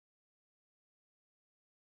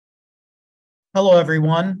Hello,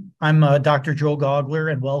 everyone. I'm Dr. Joe Gaugler,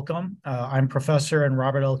 and welcome. I'm professor and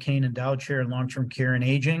Robert L. Kane Endowed Chair in Long-Term Care and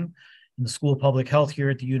Aging in the School of Public Health here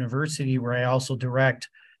at the university, where I also direct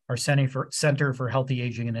our Center for Healthy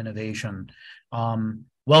Aging and Innovation.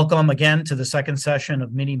 Welcome again to the second session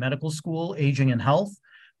of Mini Medical School, Aging and Health.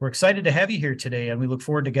 We're excited to have you here today, and we look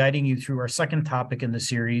forward to guiding you through our second topic in the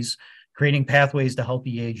series, creating pathways to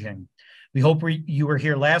healthy aging. We hope you were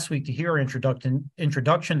here last week to hear our introduction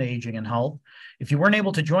to aging and health. If you weren't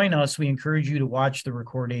able to join us, we encourage you to watch the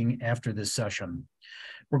recording after this session.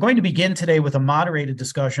 We're going to begin today with a moderated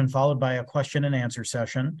discussion followed by a question and answer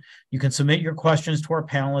session. You can submit your questions to our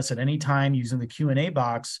panelists at any time using the Q&A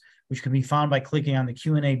box, which can be found by clicking on the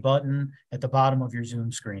Q&A button at the bottom of your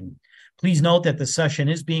Zoom screen. Please note that the session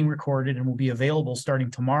is being recorded and will be available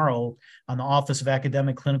starting tomorrow on the Office of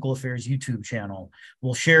Academic Clinical Affairs YouTube channel.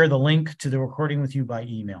 We'll share the link to the recording with you by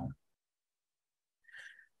email.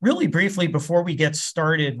 Really briefly, before we get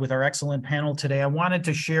started with our excellent panel today, I wanted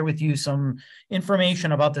to share with you some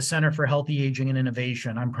information about the Center for Healthy Aging and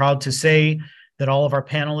Innovation. I'm proud to say that all of our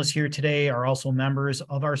panelists here today are also members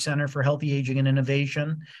of our Center for Healthy Aging and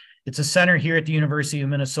Innovation. It's a center here at the University of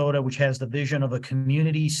Minnesota, which has the vision of a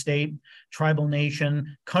community, state, tribal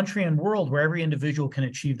nation, country, and world where every individual can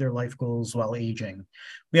achieve their life goals while aging.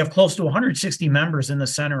 We have close to 160 members in the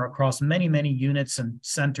center across many, many units and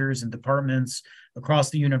centers and departments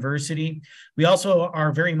across the university. We also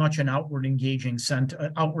are very much an outward-facing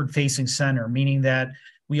center, meaning that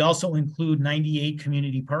we also include 98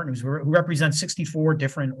 community partners who represent 64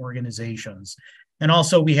 different organizations. And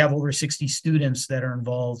also we have over 60 students that are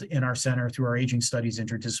involved in our center through our Aging Studies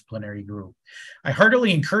Interdisciplinary Group. I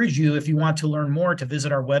heartily encourage you, if you want to learn more, to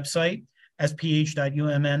visit our website,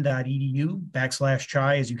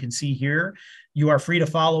 sph.umn.edu/chai, as you can see here. You are free to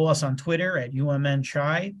follow us on Twitter at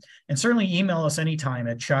UMNChai, and certainly email us anytime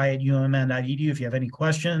at chai@umn.edu if you have any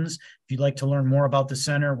questions. If you'd like to learn more about the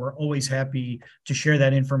center, we're always happy to share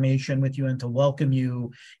that information with you and to welcome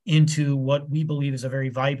you into what we believe is a very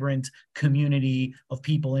vibrant community of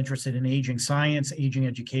people interested in aging science, aging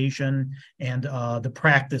education, and the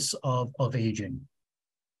practice of aging.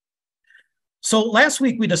 So last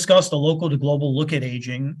week we discussed a local to global look at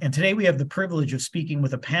aging, and today we have the privilege of speaking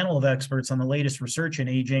with a panel of experts on the latest research in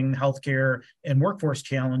aging, healthcare, and workforce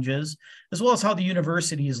challenges, as well as how the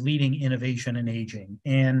university is leading innovation in aging.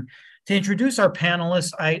 And to introduce our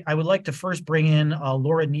panelists, I would like to first bring in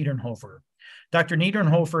Laura Niedernhofer. Dr.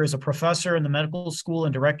 Niedernhofer is a professor in the medical school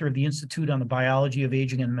and director of the Institute on the Biology of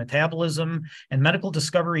Aging and Metabolism and medical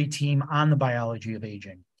discovery team on the biology of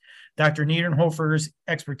aging. Dr. Niedernhofer's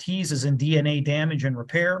expertise is in DNA damage and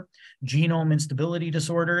repair, genome instability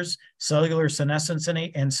disorders, cellular senescence and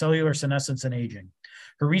aging.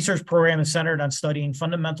 Her research program is centered on studying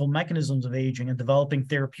fundamental mechanisms of aging and developing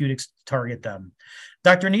therapeutics to target them.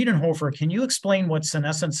 Dr. Niedernhofer, can you explain what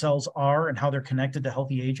senescent cells are and how they're connected to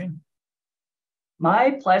healthy aging?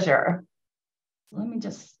 My pleasure. Let me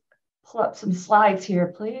just pull up some slides here,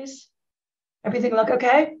 please. Everything look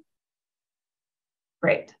okay?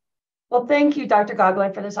 Great. Well, thank you, Dr.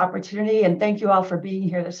 Gaugler, for this opportunity, and thank you all for being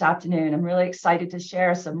here this afternoon. I'm really excited to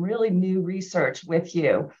share some really new research with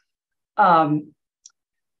you.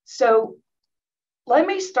 So let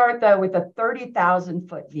me start, though, with a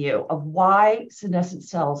 30,000-foot view of why senescent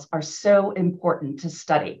cells are so important to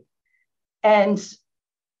study. And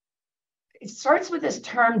it starts with this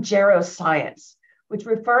term geroscience, which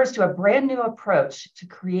refers to a brand new approach to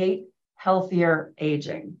create healthier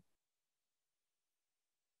aging.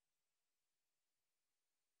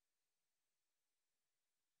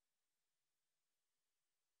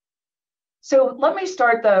 So let me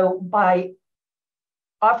start, though, by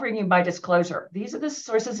offering you my disclosure. These are the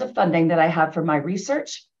sources of funding that I have for my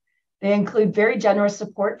research. They include very generous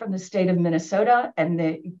support from the state of Minnesota and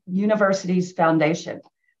the university's foundation.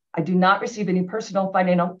 I do not receive any personal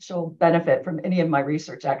financial benefit from any of my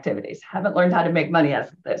research activities. Haven't learned how to make money out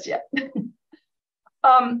of this yet.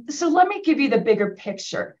 So let me give you the bigger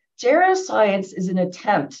picture. Geroscience is an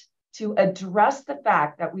attempt to address the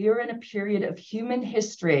fact that we are in a period of human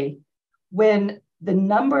history when the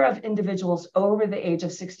number of individuals over the age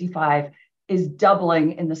of 65 is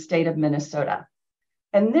doubling in the state of Minnesota.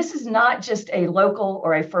 And this is not just a local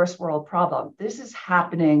or a first world problem. This is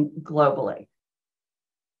happening globally.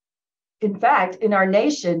 In fact, in our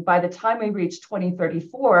nation, by the time we reach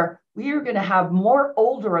 2034, we are going to have more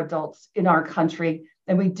older adults in our country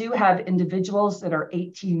than we do have individuals that are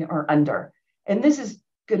 18 or under. And this is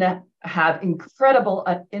going to have incredible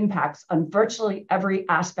impacts on virtually every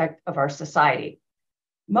aspect of our society,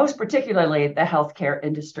 most particularly the healthcare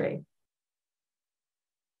industry.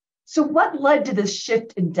 So what led to this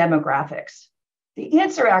shift in demographics? The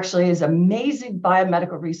answer actually is amazing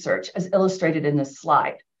biomedical research as illustrated in this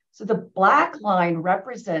slide. So the black line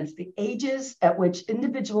represents the ages at which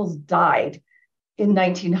individuals died in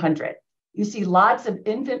 1900. You see lots of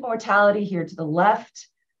infant mortality here to the left,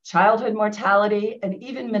 childhood mortality, and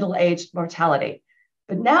even middle-aged mortality.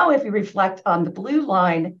 But now if you reflect on the blue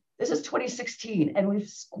line, this is 2016, and we've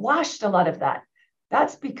squashed a lot of that.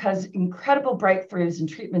 That's because incredible breakthroughs in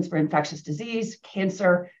treatments for infectious disease,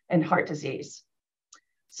 cancer, and heart disease.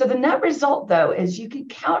 So the net result, though, is you can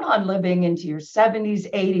count on living into your 70s,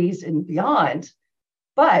 80s, and beyond.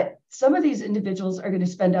 But some of these individuals are going to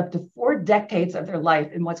spend up to 4 decades of their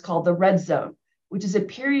life in what's called the red zone, which is a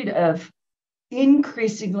period of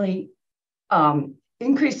increased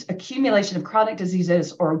accumulation of chronic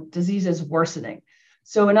diseases or diseases worsening.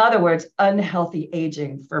 So in other words, unhealthy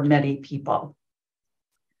aging for many people.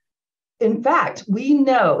 In fact, we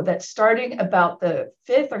know that starting about the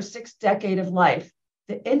 5th or 6th decade of life,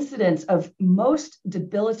 the incidence of most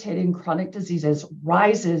debilitating chronic diseases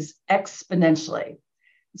rises exponentially.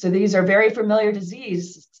 So these are very familiar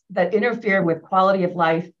diseases that interfere with quality of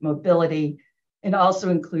life, mobility, and also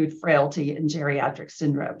include frailty and geriatric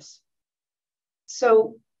syndromes.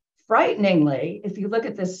 So frighteningly, if you look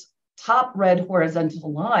at this top red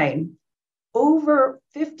horizontal line, over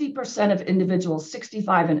 50% of individuals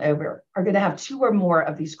 65 and over are going to have 2 or more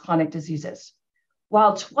of these chronic diseases,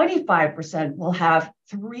 while 25% will have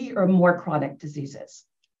 3 or more chronic diseases.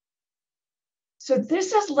 So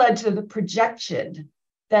this has led to the projection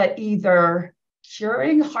that either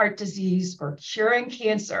curing heart disease or curing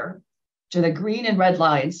cancer, to the green and red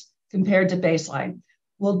lines compared to baseline,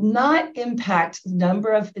 will not impact the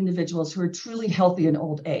number of individuals who are truly healthy in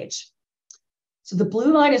old age. So the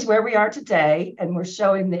blue line is where we are today, and we're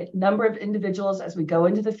showing the number of individuals as we go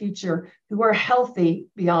into the future who are healthy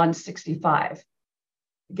beyond 65.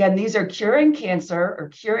 Again, these are curing cancer or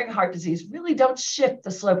curing heart disease, really don't shift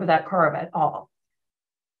the slope of that curve at all.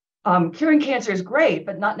 Curing cancer is great,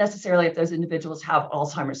 but not necessarily if those individuals have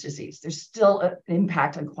Alzheimer's disease. There's still an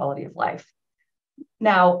impact on quality of life.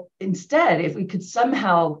 Now, instead, if we could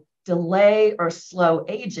somehow delay or slow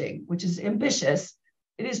aging, which is ambitious,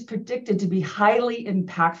 it is predicted to be highly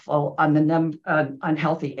impactful on the on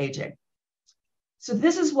healthy aging. So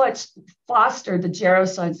this is what fostered the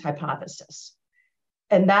geroscience hypothesis.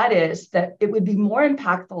 And that is that it would be more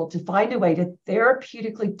impactful to find a way to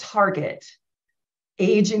therapeutically target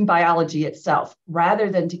aging biology itself, rather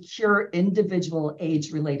than to cure individual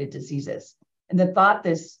age-related diseases. And the thought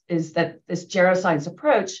is that this geroscience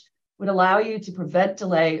approach would allow you to prevent,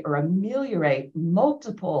 delay, or ameliorate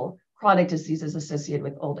multiple chronic diseases associated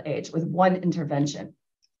with old age with one intervention.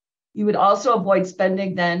 You would also avoid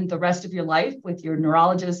spending then the rest of your life with your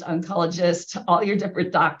neurologist, oncologist, all your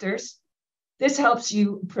different doctors. This helps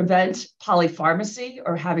you prevent polypharmacy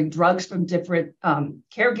or having drugs from different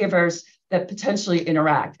caregivers that potentially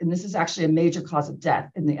interact. And this is actually a major cause of death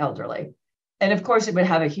in the elderly. And of course, it would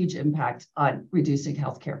have a huge impact on reducing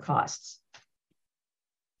healthcare costs.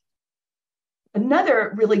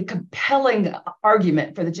 Another really compelling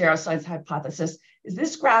argument for the geroscience hypothesis is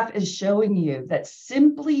this graph is showing you that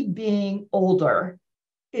simply being older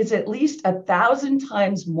is at least 1,000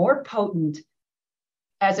 times more potent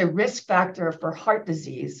as a risk factor for heart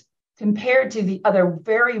disease compared to the other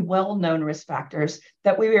very well-known risk factors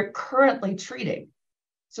that we are currently treating.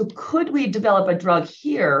 So could we develop a drug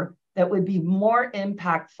here that would be more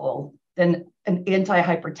impactful than an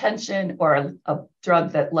antihypertension or a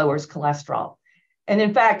drug that lowers cholesterol? And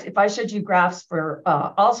in fact, if I showed you graphs for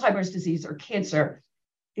Alzheimer's disease or cancer,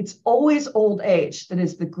 it's always old age that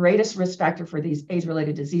is the greatest risk factor for these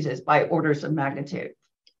age-related diseases by orders of magnitude.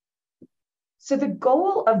 So the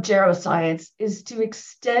goal of geroscience is to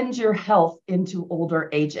extend your health into older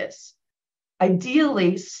ages.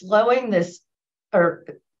 Ideally, slowing this, or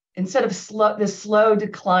instead of this slow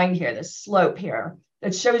decline here, this slope here,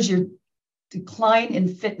 that shows your decline in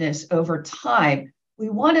fitness over time, we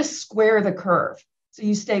want to square the curve. So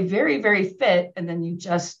you stay very, very fit, and then you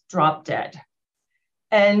just drop dead.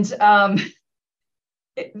 And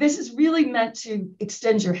this is really meant to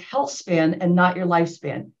extend your health span and not your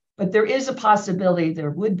lifespan. But there is a possibility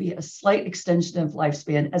there would be a slight extension of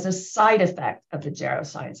lifespan as a side effect of the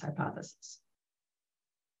geroscience hypothesis.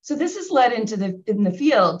 So this has led in the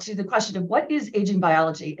field to the question of what is aging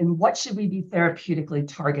biology and what should we be therapeutically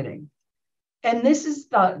targeting? And this is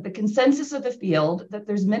the consensus of the field that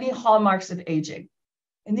there's many hallmarks of aging.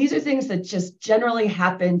 And these are things that just generally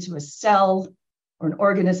happen to a cell or an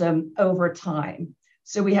organism over time.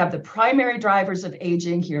 So we have the primary drivers of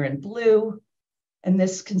aging here in blue, and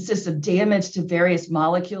this consists of damage to various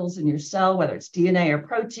molecules in your cell, whether it's DNA or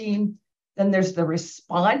protein. Then there's the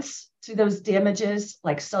response to those damages,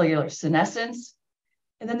 like cellular senescence.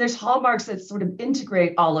 And then there's hallmarks that sort of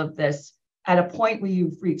integrate all of this at a point where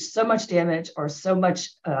you've reached so much damage or so much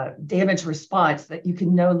damage response that you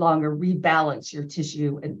can no longer rebalance your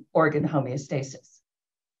tissue and organ homeostasis.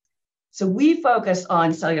 So we focus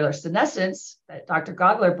on cellular senescence that Dr.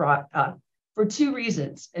 Gaugler brought up for two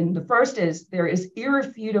reasons. And the first is there is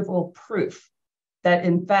irrefutable proof that,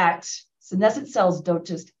 in fact, senescent cells don't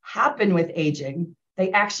just happen with aging,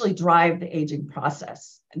 they actually drive the aging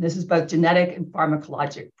process. And this is both genetic and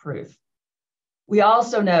pharmacologic proof. We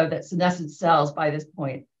also know that senescent cells, by this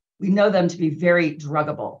point, we know them to be very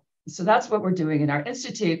druggable. So that's what we're doing in our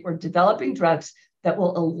institute. We're developing drugs that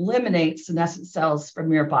will eliminate senescent cells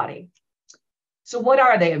from your body. So what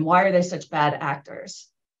are they and why are they such bad actors?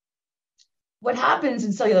 What happens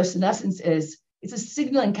in cellular senescence is it's a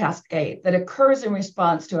signaling cascade that occurs in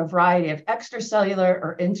response to a variety of extracellular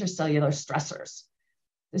or intracellular stressors.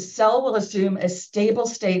 The cell will assume a stable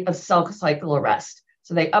state of cell cycle arrest.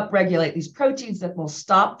 So they upregulate these proteins that will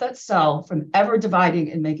stop that cell from ever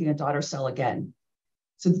dividing and making a daughter cell again.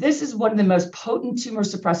 So this is one of the most potent tumor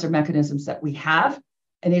suppressor mechanisms that we have,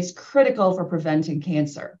 and it's critical for preventing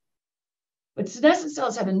cancer. But senescent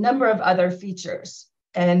cells have a number of other features.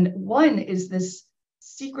 And one is this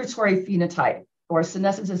secretory phenotype, or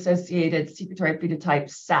senescence-associated secretory phenotype,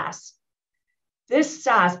 SAS. This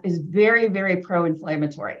SAS is very, very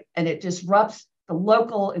pro-inflammatory, and it disrupts the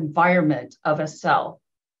local environment of a cell.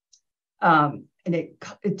 And it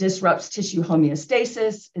disrupts tissue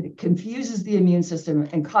homeostasis, and it confuses the immune system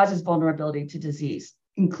and causes vulnerability to disease,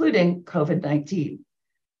 including COVID-19.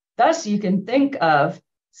 Thus, you can think of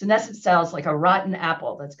senescent cells like a rotten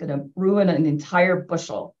apple that's going to ruin an entire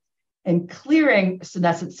bushel. And clearing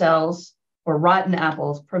senescent cells or rotten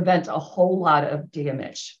apples prevent a whole lot of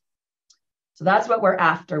damage. So that's what we're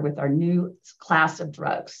after with our new class of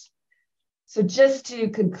drugs. So just to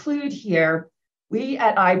conclude here, we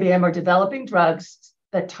at IBM are developing drugs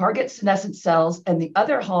that target senescent cells and the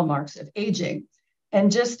other hallmarks of aging.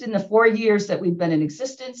 And just in the 4 years that we've been in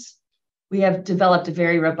existence, we have developed a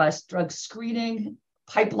very robust drug screening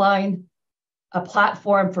pipeline, a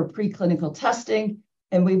platform for preclinical testing,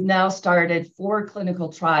 and we've now started 4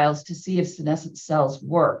 clinical trials to see if senescent cells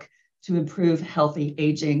work to improve healthy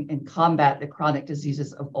aging and combat the chronic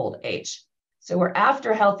diseases of old age. So we're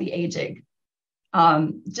after healthy aging.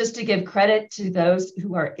 Just to give credit to those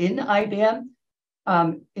who are in IBM,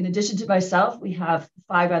 in addition to myself, we have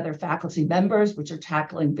 5 other faculty members, which are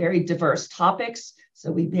tackling very diverse topics.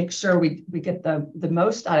 So we make sure we get the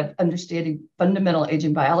most out of understanding fundamental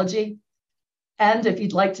aging biology. And if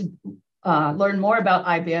you'd like to learn more about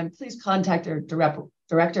IBM, please contact our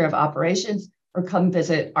director of operations or come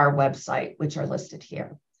visit our website, which are listed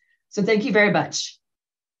here. So thank you very much.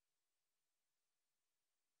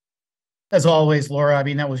 As always, Laura, I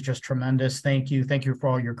mean, that was just tremendous. Thank you. Thank you for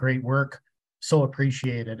all your great work. So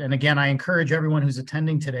appreciated. And again, I encourage everyone who's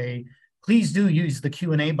attending today, please do use the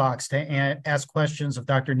Q&A box to ask questions of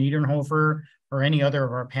Dr. Niedernhofer or any other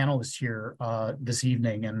of our panelists here this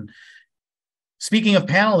evening. And speaking of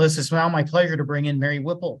panelists, it's now my pleasure to bring in Mary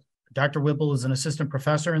Whipple. Dr. Whipple is an assistant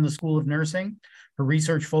professor in the School of Nursing. Her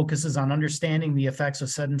research focuses on understanding the effects of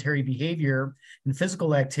sedentary behavior and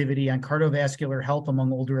physical activity on cardiovascular health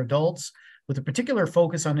among older adults, with a particular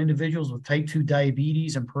focus on individuals with type 2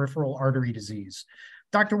 diabetes and peripheral artery disease.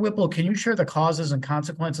 Dr. Whipple, can you share the causes and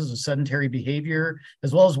consequences of sedentary behavior,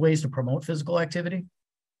 as well as ways to promote physical activity?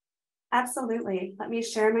 Absolutely. Let me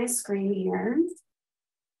share my screen here.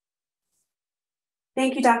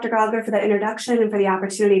 Thank you, Dr. Gaugler, for the introduction and for the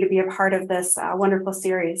opportunity to be a part of this wonderful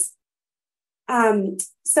series. So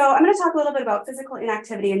I'm going to talk a little bit about physical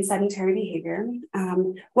inactivity and sedentary behavior,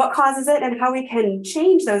 what causes it, and how we can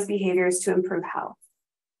change those behaviors to improve health.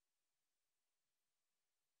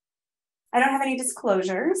 I don't have any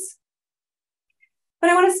disclosures, but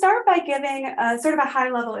I want to start by giving a sort of a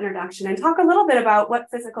high-level introduction and talk a little bit about what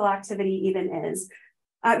physical activity even is.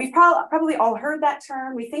 You've probably all heard that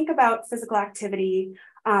term. We think about physical activity,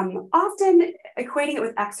 often equating it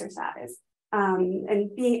with exercise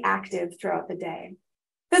and being active throughout the day.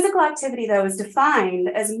 Physical activity, though, is defined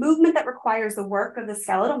as movement that requires the work of the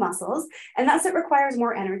skeletal muscles, and thus it requires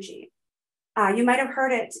more energy. You might have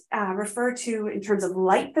heard it referred to in terms of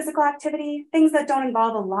light physical activity, things that don't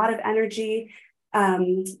involve a lot of energy,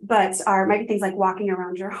 but might be things like walking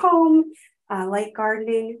around your home, light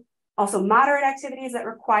gardening. Also moderate activities that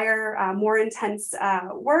require more intense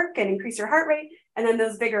work and increase your heart rate. And then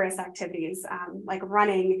those vigorous activities like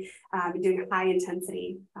running and doing high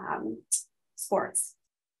intensity sports.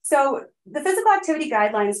 So the physical activity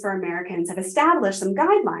guidelines for Americans have established some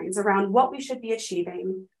guidelines around what we should be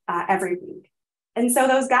achieving every week. And so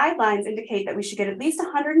those guidelines indicate that we should get at least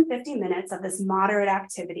 150 minutes of this moderate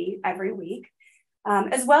activity every week,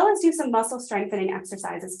 as well as do some muscle strengthening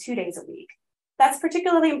exercises 2 days a week. That's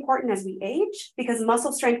particularly important as we age because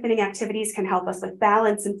muscle strengthening activities can help us with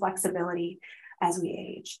balance and flexibility as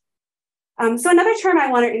we age. So another term I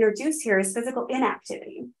want to introduce here is physical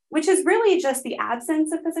inactivity, which is really just the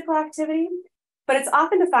absence of physical activity, but it's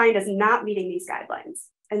often defined as not meeting these guidelines.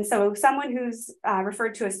 And so someone who's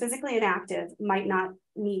referred to as physically inactive might not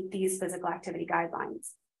meet these physical activity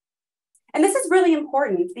guidelines. And this is really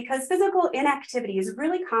important because physical inactivity is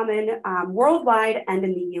really common worldwide and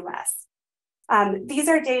in the US. These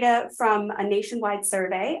are data from a nationwide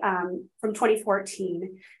survey from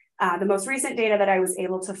 2014. The most recent data that I was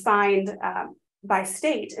able to find by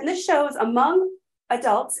state. And this shows among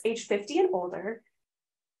adults age 50 and older,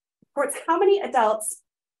 reports how many adults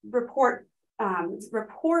report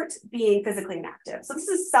being physically inactive. So this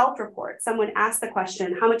is self-report. Someone asked the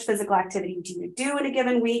question, how much physical activity do you do in a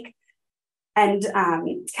given week? And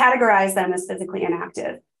categorize them as physically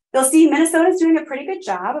inactive. You'll see Minnesota's doing a pretty good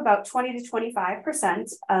job. About 20 to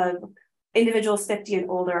 25% of individuals 50 and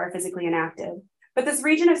older are physically inactive. But this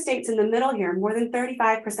region of states in the middle here, more than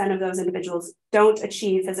 35% of those individuals don't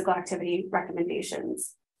achieve physical activity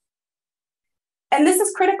recommendations. And this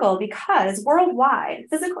is critical because worldwide,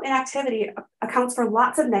 physical inactivity accounts for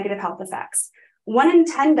lots of negative health effects. 1 in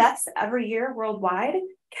 10 deaths every year worldwide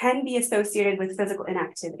can be associated with physical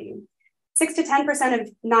inactivity. 6 to 10% of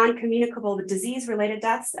non-communicable disease-related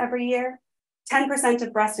deaths every year, 10%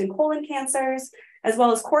 of breast and colon cancers, as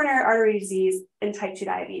well as coronary artery disease and type 2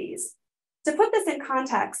 diabetes. To put this in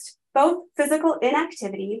context, both physical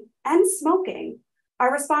inactivity and smoking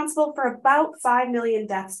are responsible for about 5 million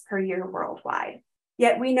deaths per year worldwide.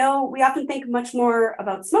 Yet we often think much more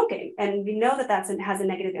about smoking, and we know that has a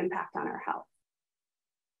negative impact on our health.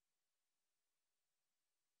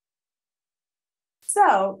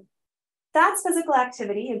 So that's physical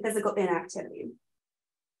activity and physical inactivity.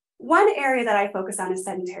 One area that I focus on is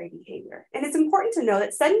sedentary behavior. And it's important to know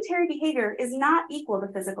that sedentary behavior is not equal to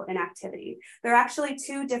physical inactivity. They're actually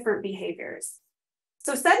two different behaviors.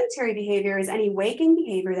 So sedentary behavior is any waking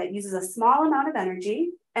behavior that uses a small amount of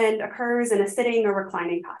energy and occurs in a sitting or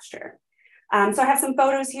reclining posture. So I have some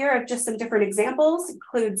photos here of just some different examples. It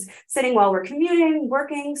includes sitting while we're commuting,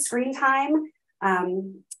 working, screen time.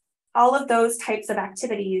 All of those types of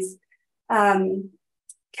activities can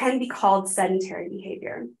be called sedentary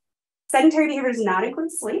behavior. Sedentary behavior does not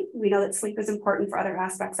include sleep. We know that sleep is important for other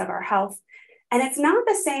aspects of our health. And it's not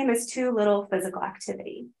the same as too little physical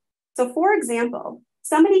activity. So for example,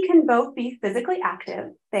 somebody can both be physically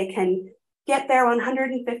active. They can get their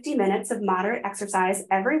 150 minutes of moderate exercise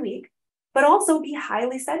every week, but also be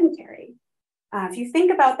highly sedentary. If you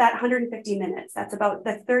think about that 150 minutes, that's about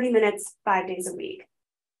the 30 minutes, 5 days a week.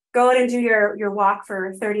 Go out and do your walk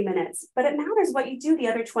for 30 minutes, but it matters what you do the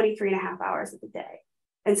other 23 and a half hours of the day.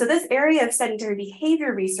 And so this area of sedentary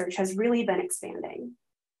behavior research has really been expanding.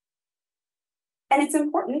 And it's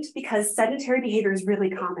important because sedentary behavior is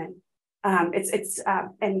really common. And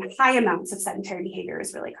high amounts of sedentary behavior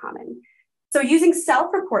is really common. So using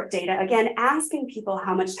self-report data, again, asking people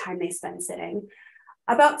how much time they spend sitting,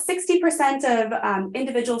 about 60% of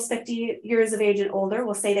individuals 50 years of age and older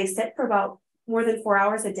will say they sit for about more than 4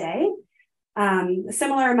 hours a day. A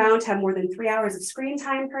similar amount have more than 3 hours of screen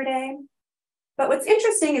time per day. But what's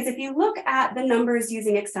interesting is if you look at the numbers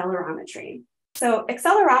using accelerometry. So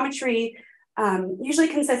accelerometry usually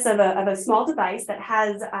consists of a small device that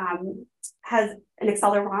has an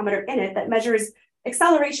accelerometer in it that measures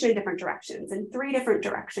acceleration in different directions, in 3 different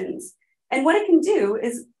directions. And what it can do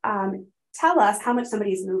is tell us how much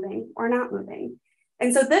somebody is moving or not moving.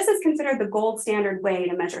 And so this is considered the gold standard way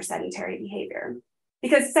to measure sedentary behavior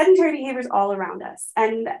because sedentary behavior is all around us.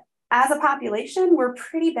 And as a population, we're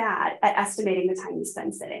pretty bad at estimating the time we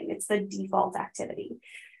spend sitting. It's the default activity.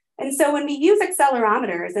 And so when we use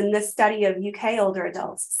accelerometers in this study of UK older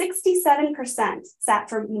adults, 67% sat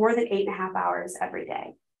for more than 8.5 hours every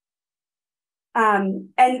day.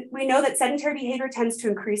 And we know that sedentary behavior tends to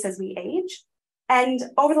increase as we age. And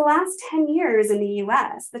over the last 10 years in the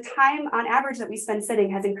US, the time on average that we spend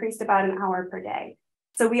sitting has increased about an hour per day.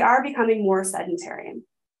 So we are becoming more sedentary.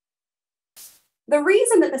 The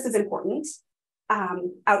reason that this is important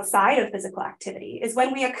outside of physical activity is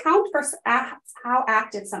when we account for how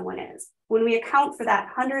active someone is, when we account for that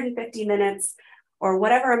 150 minutes or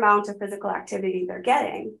whatever amount of physical activity they're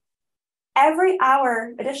getting, every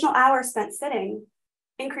additional hour spent sitting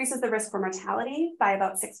increases the risk for mortality by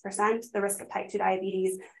about 6%, the risk of type 2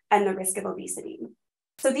 diabetes, and the risk of obesity.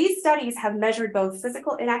 So these studies have measured both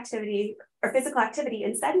physical inactivity or physical activity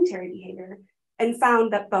and sedentary behavior and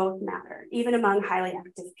found that both matter, even among highly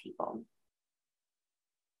active people.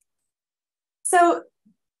 So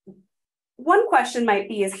one question might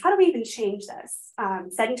be is, how do we even change this?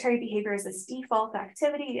 Sedentary behavior is this default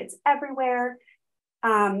activity, it's everywhere.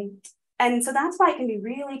 And so that's why it can be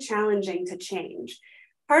really challenging to change.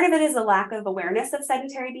 Part of it is a lack of awareness of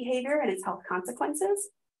sedentary behavior and its health consequences.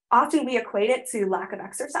 Often we equate it to lack of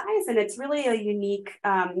exercise, and it's really a unique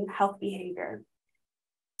health behavior.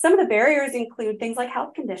 Some of the barriers include things like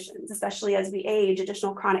health conditions, especially as we age,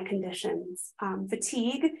 additional chronic conditions,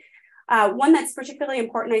 fatigue. One that's particularly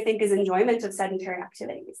important, I think, is enjoyment of sedentary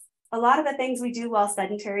activities. A lot of the things we do while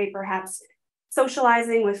sedentary, perhaps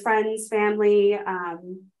socializing with friends, family,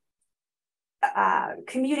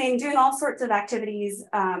 commuting, doing all sorts of activities,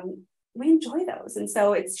 we enjoy those. And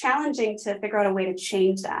so it's challenging to figure out a way to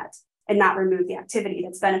change that and not remove the activity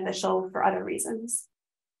that's beneficial for other reasons.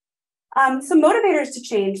 Some motivators to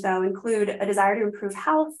change, though, include a desire to improve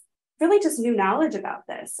health, really just new knowledge about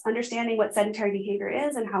this, understanding what sedentary behavior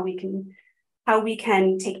is and how we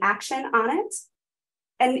can take action on it,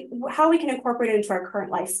 and how we can incorporate it into our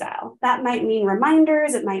current lifestyle. That might mean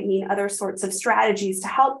reminders, it might mean other sorts of strategies to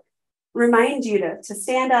help remind you to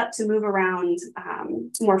stand up, to move around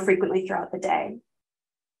more frequently throughout the day.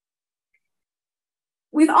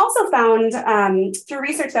 We've also found through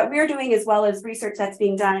research that we're doing, as well as research that's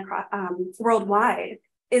being done across, worldwide,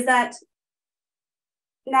 is that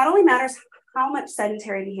not only matters how much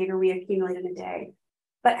sedentary behavior we accumulate in a day,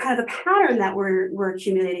 but kind of the pattern that we're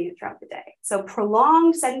accumulating it throughout the day. So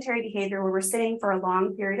prolonged sedentary behavior where we're sitting for a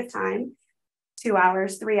long period of time, 2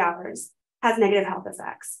 hours, 3 hours, has negative health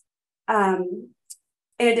effects, in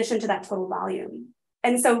addition to that total volume.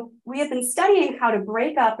 And so we have been studying how to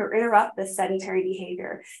break up or interrupt this sedentary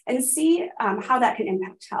behavior and see how that can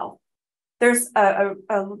impact health. There's a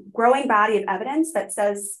growing body of evidence that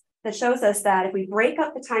shows us that if we break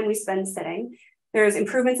up the time we spend sitting, there's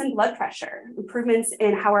improvements in blood pressure, improvements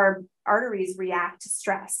in how our arteries react to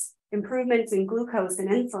stress, improvements in glucose and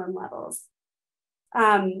insulin levels.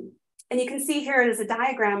 And you can see here is a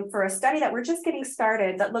diagram for a study that we're just getting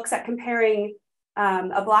started that looks at comparing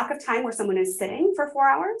a block of time where someone is sitting for 4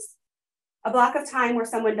 hours, a block of time where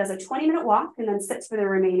someone does a 20-minute walk and then sits for the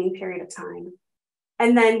remaining period of time.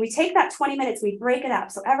 And then we take that 20 minutes, we break it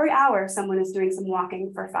up. So every hour, someone is doing some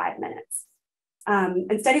walking for 5 minutes.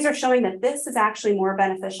 And studies are showing that this is actually more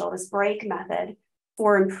beneficial, this break method,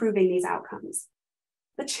 for improving these outcomes.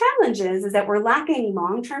 The challenge is that we're lacking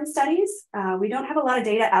long-term studies. We don't have a lot of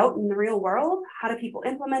data out in the real world. How do people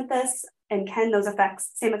implement this? And can those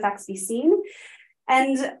same effects be seen?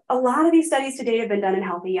 And a lot of these studies to date have been done in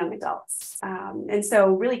healthy young adults. And so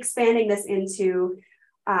really expanding this into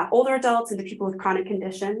older adults, into people with chronic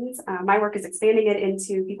conditions. My work is expanding it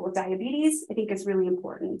into people with diabetes. I think is really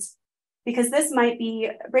important because this might be,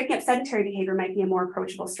 breaking up sedentary behavior might be a more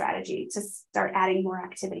approachable strategy to start adding more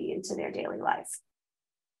activity into their daily life.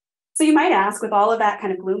 So you might ask, with all of that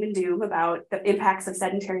kind of gloom and doom about the impacts of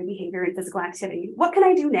sedentary behavior and physical activity, what can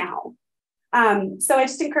I do now? So I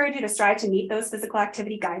just encourage you to strive to meet those physical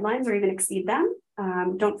activity guidelines or even exceed them.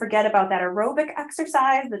 Don't forget about that aerobic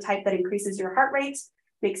exercise, the type that increases your heart rate,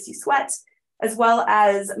 makes you sweat, as well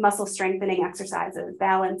as muscle strengthening exercises,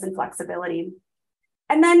 balance and flexibility.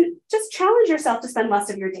 And then just challenge yourself to spend less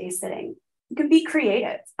of your day sitting. You can be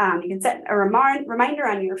creative. You can set a reminder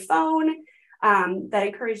on your phone that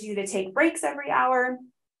encourages you to take breaks every hour.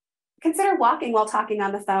 Consider walking while talking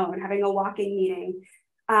on the phone, having a walking meeting.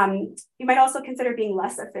 You might also consider being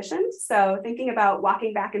less efficient. So thinking about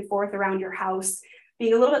walking back and forth around your house,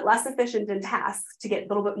 being a little bit less efficient in tasks to get a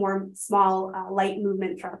little bit more small, light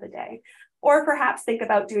movement throughout the day. Or perhaps think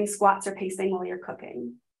about doing squats or pacing while you're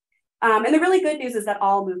cooking. And the really good news is that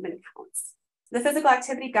all movement counts. The physical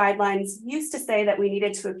activity guidelines used to say that we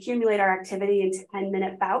needed to accumulate our activity into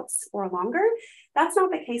 10-minute bouts or longer. That's not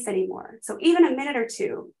the case anymore. So even a minute or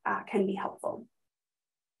two can be helpful.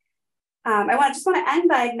 I just want to end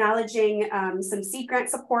by acknowledging some seed grant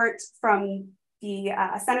support from the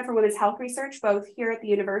Center for Women's Health Research, both here at the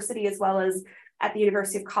university as well as at the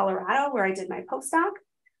University of Colorado, where I did my postdoc.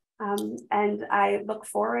 And I look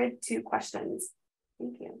forward to questions.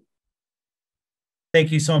 Thank you. Thank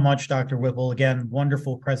you so much, Dr. Whipple. Again,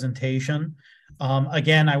 wonderful presentation.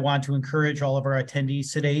 Again, I want to encourage all of our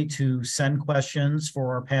attendees today to send questions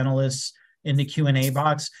for our panelists in the Q&A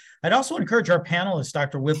box. I'd also encourage our panelists,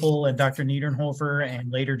 Dr. Whipple and Dr. Niedernhofer, and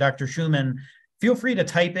later Dr. Shuman, feel free to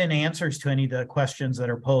type in answers to any of the questions that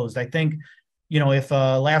are posed. I think, if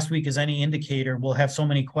last week is any indicator, we'll have too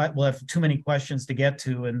many questions to get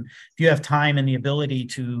to. And if you have time and the ability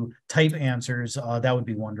to type answers, that would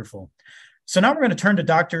be wonderful. So now we're going to turn to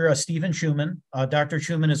Dr. Stephen Shuman. Dr.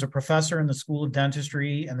 Shuman is a professor in the School of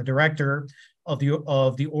Dentistry and the director of the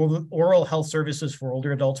Oral Health Services for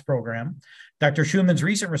Older Adults program. Dr. Shuman's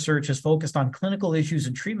recent research has focused on clinical issues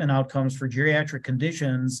and treatment outcomes for geriatric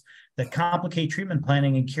conditions that complicate treatment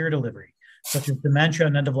planning and care delivery, such as dementia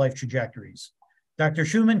and end-of-life trajectories. Dr.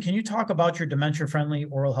 Shuman, can you talk about your dementia-friendly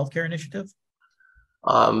oral healthcare initiative?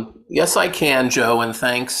 Yes, I can, Joe, and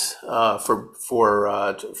thanks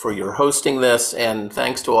for your hosting this, and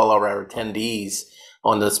thanks to all of our attendees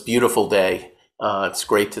on this beautiful day. It's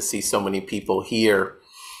great to see so many people here.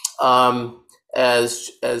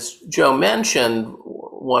 As Joe mentioned,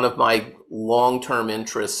 one of my long-term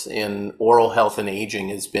interests in oral health and aging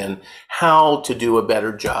has been how to do a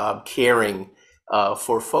better job caring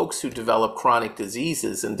for folks who develop chronic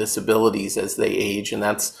diseases and disabilities as they age, and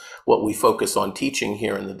that's what we focus on teaching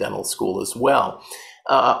here in the dental school as well.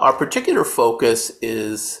 Our particular focus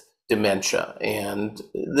is dementia, and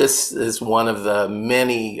this is one of the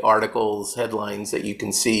many articles, headlines that you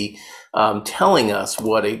can see telling us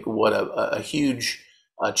what a huge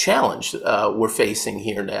challenge we're facing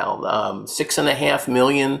here now. 6.5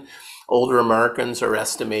 million older Americans are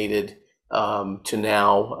estimated to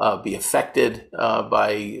now be affected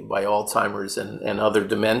by Alzheimer's and other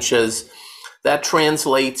dementias. That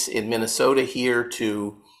translates in Minnesota here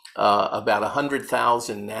to about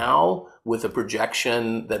 100,000 now, with a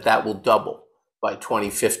projection that will double by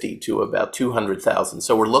 2050 to about 200,000.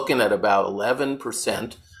 So we're looking at about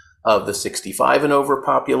 11% of the 65 and over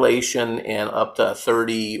population and up to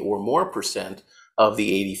 30 or more percent of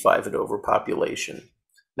the 85 and over population.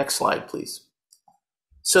 Next slide, please.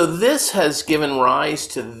 So this has given rise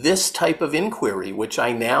to this type of inquiry, which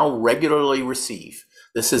I now regularly receive.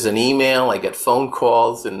 This is an email, I get phone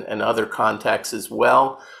calls and other contacts as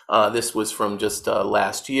well. This was from just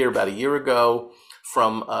last year, about a year ago,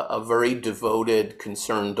 from a very devoted,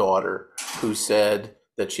 concerned daughter who said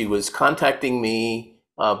that she was contacting me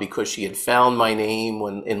because she had found my name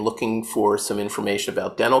in looking for some information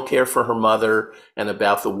about dental care for her mother and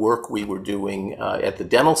about the work we were doing at the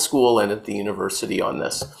dental school and at the university on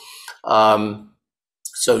this.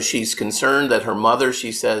 So she's concerned that her mother,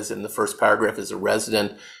 she says in the first paragraph, is a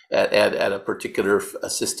resident at a particular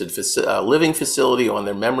assisted living facility on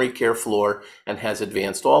their memory care floor and has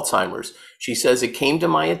advanced Alzheimer's. She says, it came to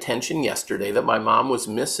my attention yesterday that my mom was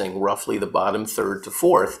missing roughly the bottom third to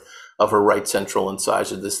fourth of her right central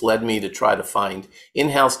incisor. This led me to try to find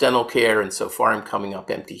in-house dental care, and so far I'm coming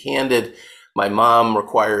up empty-handed. My mom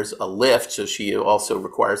requires a lift, so she also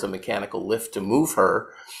requires a mechanical lift to move her,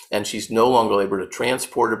 and she's no longer able to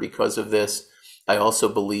transport her because of this. I also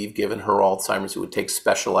believe, given her Alzheimer's, it would take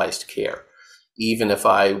specialized care, even if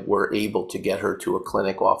I were able to get her to a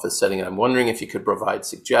clinic office setting. And I'm wondering if you could provide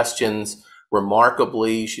suggestions.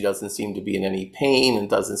 Remarkably, she doesn't seem to be in any pain and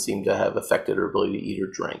doesn't seem to have affected her ability to eat or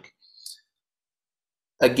drink.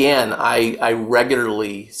 Again, I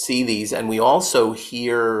regularly see these, and we also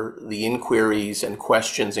hear the inquiries and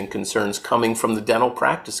questions and concerns coming from the dental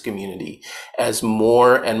practice community as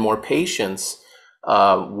more and more patients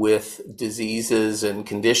with diseases and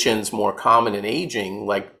conditions more common in aging,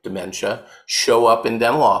 like dementia, show up in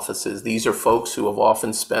dental offices. These are folks who have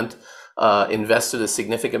often invested a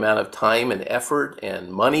significant amount of time and effort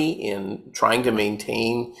and money in trying to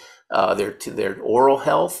maintain their oral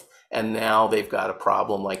health. And now they've got a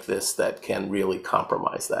problem like this that can really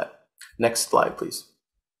compromise that. Next slide, please.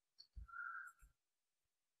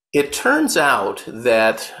 It turns out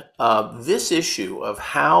that this issue of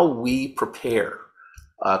how we prepare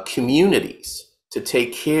communities to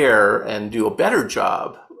take care and do a better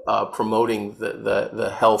job promoting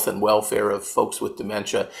the health and welfare of folks with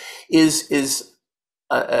dementia is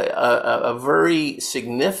a very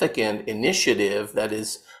significant initiative that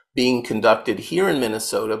is being conducted here in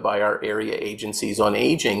Minnesota by our area agencies on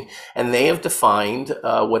aging, and they have defined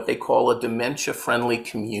what they call a dementia-friendly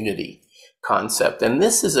community concept. And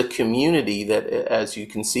this is a community that, as you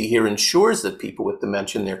can see here, ensures that people with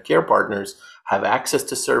dementia and their care partners have access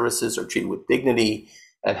to services, are treated with dignity,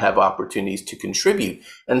 and have opportunities to contribute.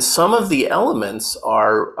 And some of the elements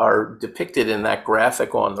are depicted in that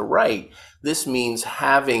graphic on the right. This means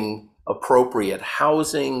having appropriate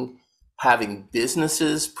housing, having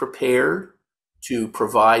businesses prepared to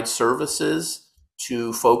provide services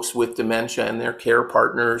to folks with dementia and their care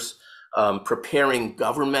partners, preparing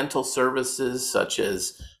governmental services such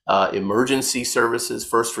as emergency services,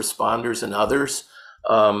 first responders, and others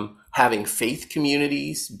having faith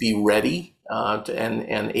communities be ready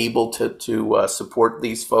and able to support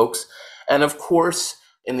these folks. And of course,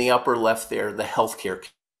 in the upper left there, the healthcare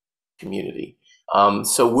community.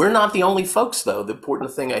 So we're not the only folks, though. The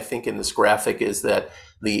important thing, I think, in this graphic is that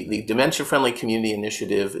the Dementia Friendly Community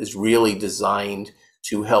Initiative is really designed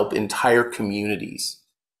to help entire communities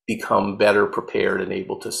become better prepared and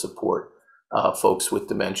able to support folks with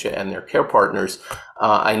dementia and their care partners.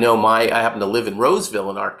 I know I happen to live in Roseville,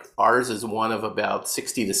 and ours is one of about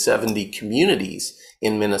 60 to 70 communities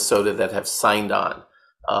in Minnesota that have signed on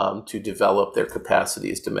to develop their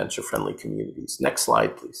capacity as dementia-friendly communities. Next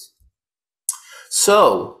slide, please.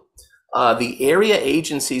 So the area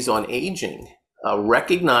agencies on aging,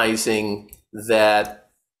 recognizing that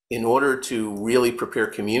in order to really prepare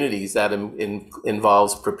communities, that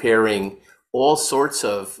involves preparing all sorts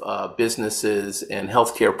of businesses and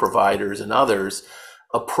healthcare providers and others,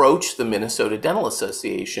 approach the Minnesota Dental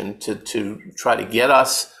Association to try to get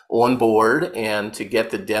us on board and to get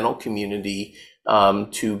the dental community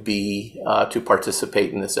to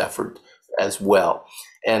participate in this effort as well.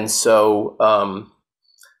 And so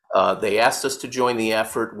they asked us to join the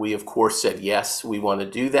effort. We, of course, said, yes, we want to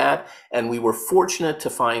do that. And we were fortunate to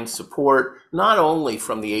find support not only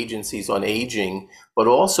from the agencies on aging, but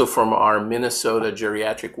also from our Minnesota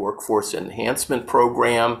Geriatric Workforce Enhancement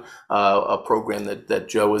Program, a program that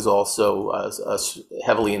Joe is also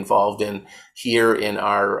heavily involved in here in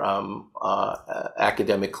our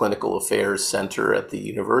Academic Clinical Affairs Center at the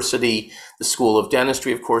university, the School of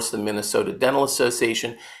Dentistry, of course, the Minnesota Dental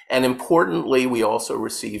Association, and importantly, we also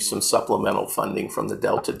received some supplemental funding from the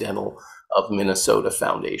Delta Dental of Minnesota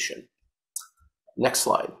Foundation. Next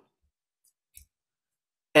slide.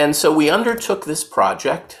 And so we undertook this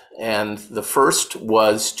project, and the first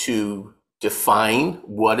was to define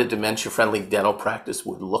what a dementia-friendly dental practice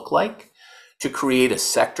would look like, to create a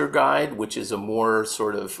sector guide, which is a more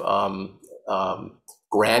sort of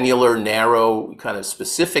granular, narrow, kind of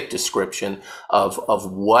specific description of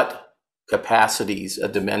what capacities a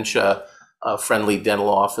dementia-friendly dental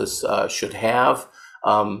office should have,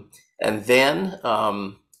 and then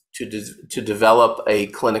to develop a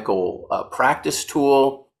clinical practice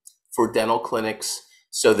tool for dental clinics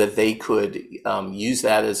so that they could use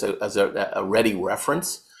that as a ready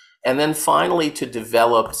reference. And then finally, to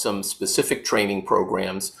develop some specific training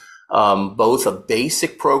programs, both a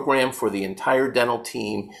basic program for the entire dental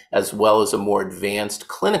team, as well as a more advanced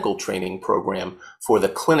clinical training program for the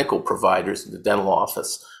clinical providers in the dental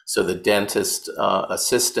office. So the dentist,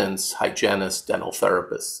 assistants, hygienists, dental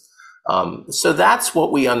therapists. So that's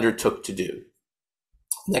what we undertook to do.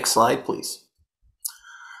 Next slide, please.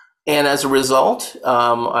 And as a result,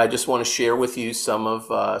 I just want to share with you some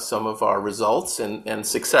of our results and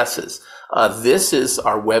successes. This is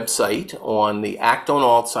our website on the Act on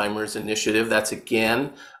Alzheimer's initiative. That's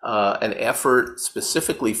again an effort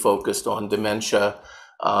specifically focused on dementia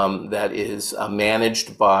that is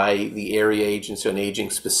managed by the Area Agency on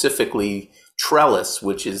Aging, specifically Trellis,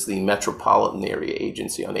 which is the Metropolitan Area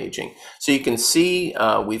Agency on Aging. So you can see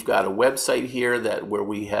we've got a website here where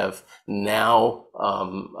we have now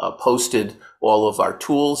posted all of our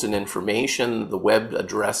tools and information. The web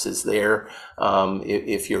address is there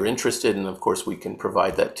if you're interested, and of course we can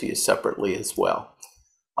provide that to you separately as well.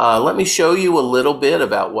 Let me show you a little bit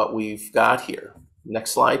about what we've got here.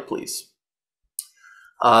 Next slide, please.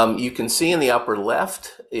 You can see in the upper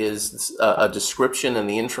left is a description and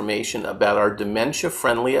the information about our Dementia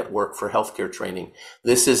Friendly at Work for Healthcare training.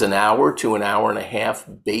 This is an hour to an hour and a half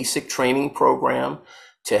basic training program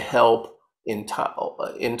to help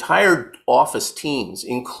entire office teams,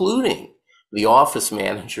 including the office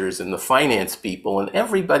managers and the finance people and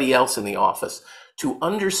everybody else in the office, to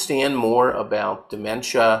understand more about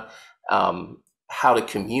dementia, how to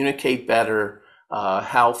communicate better,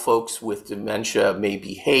 how folks with dementia may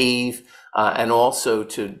behave, and also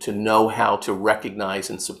to know how to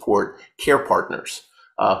recognize and support care partners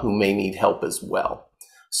who may need help as well.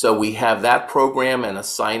 So we have that program and a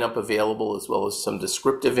sign-up available, as well as some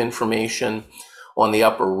descriptive information. On the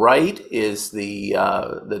upper right is the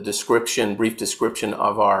description, brief description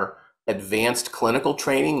of our advanced clinical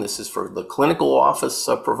training. This is for the clinical office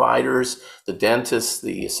providers, the dentists,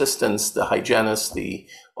 the assistants, the hygienists, the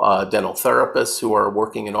dental therapists who are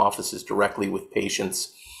working in offices directly with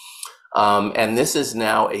patients. And this is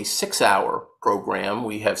now a 6-hour program.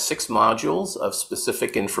 We have 6 modules of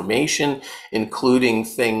specific information, including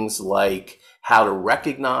things like how to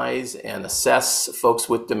recognize and assess folks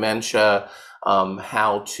with dementia,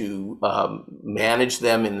 how to manage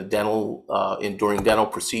them in the dental during dental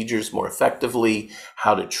procedures more effectively,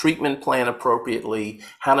 how to treatment plan appropriately,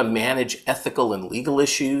 how to manage ethical and legal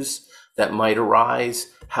issues that might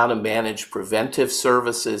arise, how to manage preventive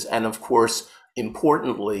services, and of course,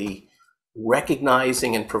 importantly,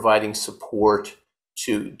 recognizing and providing support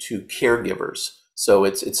to caregivers. So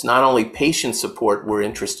it's not only patient support we're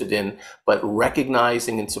interested in, but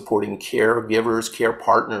recognizing and supporting caregivers, care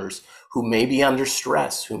partners who may be under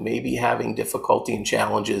stress, who may be having difficulty and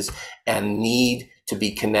challenges and need to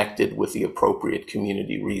be connected with the appropriate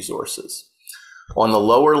community resources. On the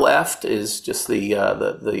lower left is just the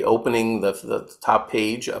opening, the top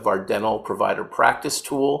page of our dental provider practice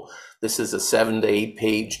tool. This is a 7 to 8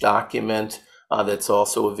 page document that's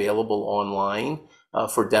also available online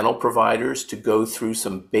for dental providers to go through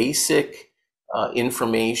some basic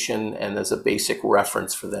information and as a basic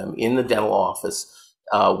reference for them in the dental office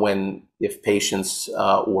if patients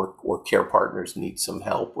or care partners need some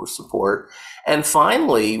help or support. And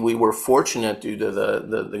finally, we were fortunate due to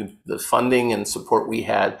the funding and support we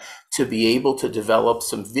had to be able to develop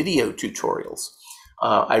some video tutorials.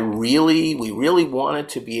 We really wanted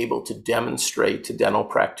to be able to demonstrate to dental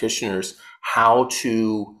practitioners how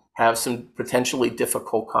to have some potentially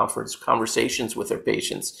difficult conversations with their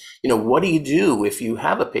patients. What do you do if you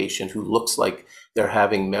have a patient who looks like they're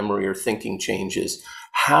having memory or thinking changes?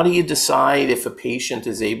 How do you decide if a patient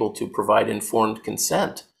is able to provide informed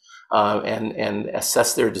consent and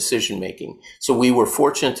assess their decision making? So we were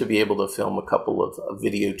fortunate to be able to film a couple of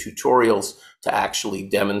video tutorials to actually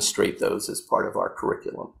demonstrate those as part of our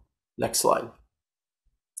curriculum. Next slide.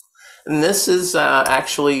 And this is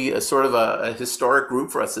actually a sort of a historic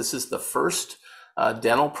group for us. This is the first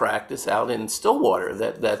dental practice out in Stillwater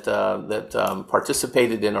that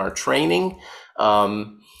participated in our training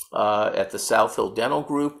at the South Hill Dental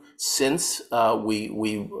Group. Since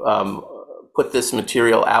we put this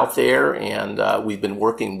material out there, and we've been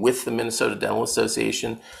working with the Minnesota Dental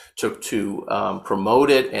Association to promote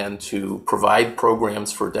it and to provide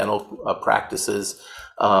programs for dental practices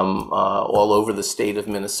all over the state of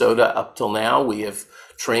Minnesota. Up till now, we have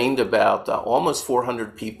trained about almost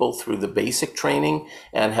 400 people through the basic training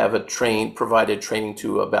and have provided training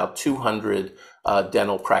to about 200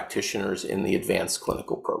 dental practitioners in the advanced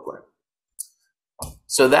clinical program.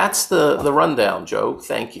 So that's the rundown, Joe.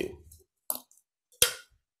 Thank you.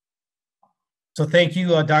 So thank you,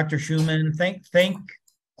 Dr. Shuman. Thank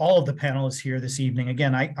all of the panelists here this evening.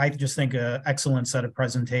 Again, I just think an excellent set of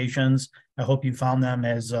presentations. I hope you found them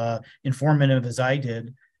as informative as I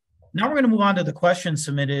did. Now we're going to move on to the questions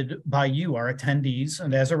submitted by you, our attendees.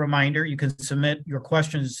 And as a reminder, you can submit your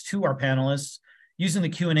questions to our panelists using the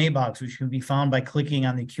Q&A box, which can be found by clicking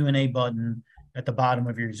on the Q&A button at the bottom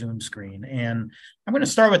of your Zoom screen. And I'm going to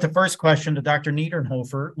start with the first question to Dr.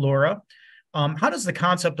 Niedernhofer. Laura, how does the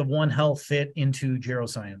concept of One Health fit into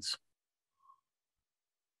geroscience?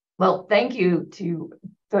 Well, thank you to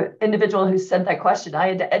the individual who sent that question. I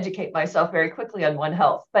had to educate myself very quickly on One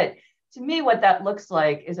Health. But to me, what that looks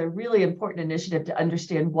like is a really important initiative to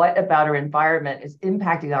understand what about our environment is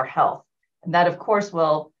impacting our health. And that, of course,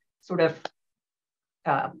 will sort of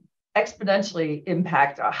exponentially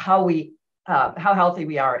impact how healthy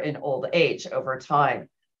we are in old age over time.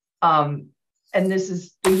 And this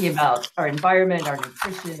is thinking about our environment, our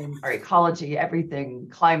nutrition, our ecology, everything,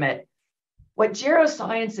 climate. What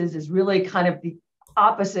geroscience is really kind of the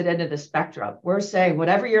opposite end of the spectrum. We're saying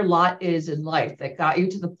whatever your lot is in life that got you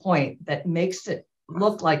to the point that makes it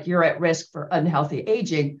look like you're at risk for unhealthy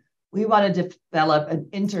aging, we want to develop an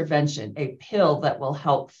intervention, a pill that will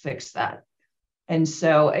help fix that. And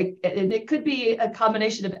so it could be a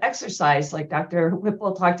combination of exercise, like Dr.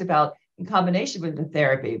 Whipple talked about, in combination with the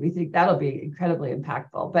therapy. We think that'll be incredibly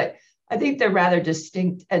impactful. But I think they're rather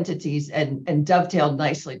distinct entities and dovetail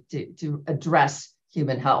nicely to address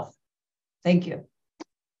human health. Thank you.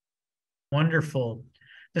 Wonderful.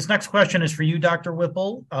 This next question is for you, Dr.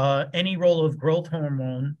 Whipple. Any role of growth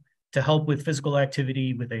hormone to help with physical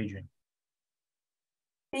activity with aging?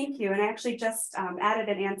 Thank you. And I actually just added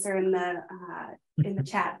an answer in the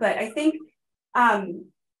chat, but I think,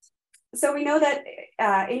 so we know that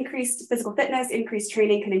increased physical fitness, increased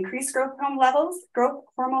training can increase growth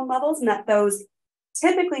hormone levels, and that those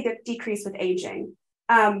typically decrease with aging.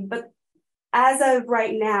 But as of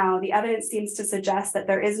right now, the evidence seems to suggest that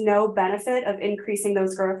there is no benefit of increasing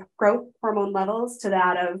those growth hormone levels to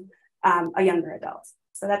that of a younger adult.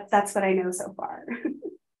 So that's what I know so far.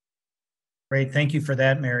 Great, thank you for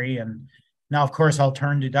that, Mary. And now, of course, I'll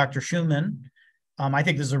turn to Dr. Shuman. I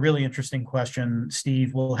think this is a really interesting question,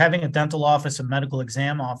 Steve. Will having a dental office and medical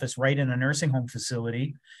exam office right in a nursing home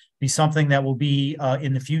facility be something that will be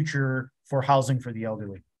in the future for housing for the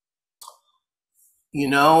elderly? You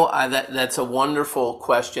know, that's a wonderful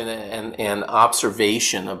question and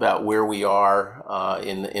observation about where we are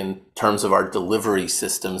in terms of our delivery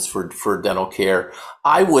systems for dental care.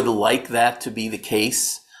 I would like that to be the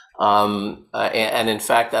case. And in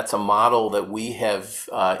fact, that's a model that we have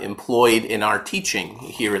employed in our teaching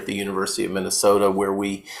here at the University of Minnesota, where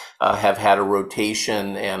we have had a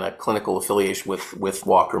rotation and a clinical affiliation with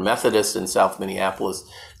Walker Methodist in South Minneapolis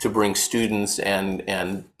to bring students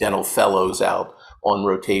and dental fellows out on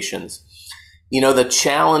rotations. You know, the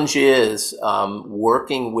challenge is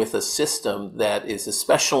working with a system that is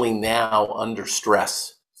especially now under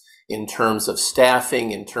stress in terms of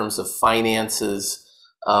staffing, in terms of finances,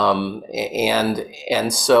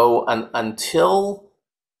 and so until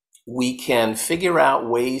we can figure out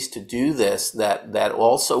ways to do this that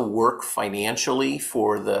also work financially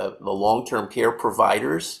for the long-term care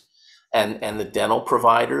providers and the dental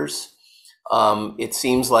providers, it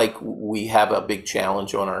seems like we have a big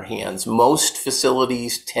challenge on our hands. Most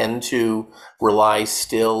facilities tend to rely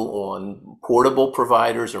still on portable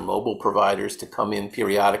providers or mobile providers to come in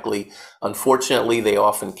periodically. Unfortunately, they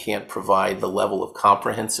often can't provide the level of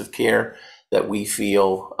comprehensive care that we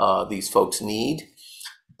feel these folks need.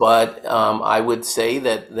 But I would say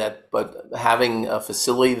but having a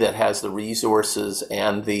facility that has the resources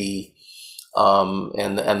and the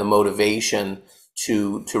motivation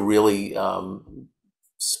to really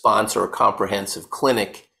sponsor a comprehensive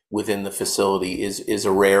clinic within the facility is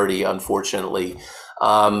a rarity, unfortunately.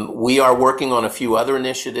 We are working on a few other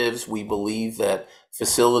initiatives. We believe that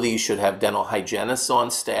facilities should have dental hygienists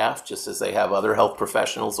on staff, just as they have other health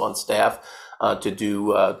professionals on staff,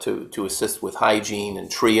 to assist with hygiene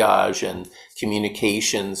and triage and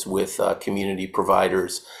communications with community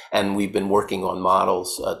providers. And we've been working on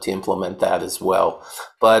models to implement that as well.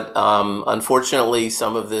 But unfortunately,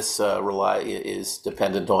 some of this is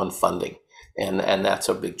dependent on funding, and that's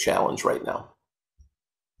a big challenge right now.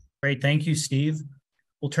 Great, thank you, Steve.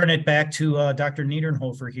 We'll turn it back to Dr.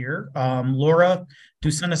 Niedernhofer here. Laura,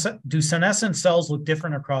 do senescent cells look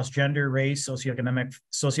different across gender, race,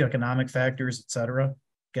 socioeconomic factors, et cetera?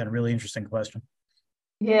 Again, a really interesting question.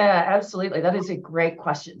 Yeah, absolutely. That is a great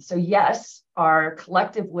question. So yes, our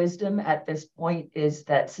collective wisdom at this point is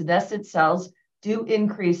that senescent cells do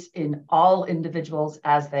increase in all individuals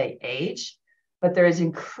as they age, but there is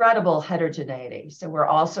incredible heterogeneity. So we're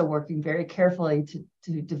also working very carefully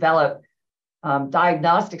to develop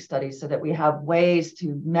diagnostic studies so that we have ways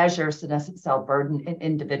to measure senescent cell burden in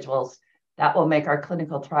individuals that will make our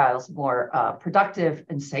clinical trials more productive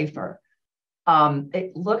and safer.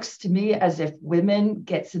 It looks to me as if women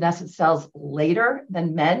get senescent cells later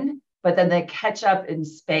than men, but then they catch up in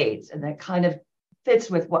spades, and that kind of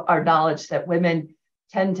fits with what our knowledge that women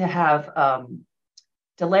tend to have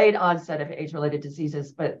delayed onset of age-related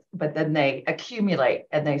diseases, but then they accumulate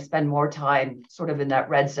and they spend more time sort of in that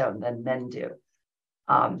red zone than men do.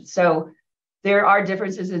 So there are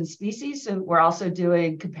differences in species. So we're also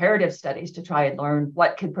doing comparative studies to try and learn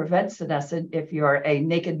what can prevent senescent if you're a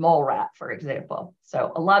naked mole rat, for example.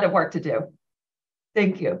 So a lot of work to do.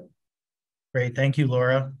 Thank you. Great, thank you,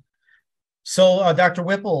 Laura. So Dr.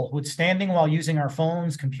 Whipple, would standing while using our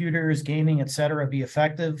phones, computers, gaming, et cetera, be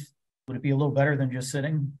effective? Would it be a little better than just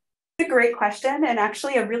sitting? It's a great question, and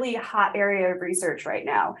actually a really hot area of research right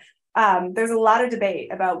now. There's a lot of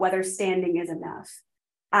debate about whether standing is enough,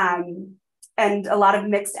 and a lot of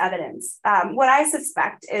mixed evidence. What I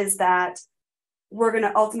suspect is that we're going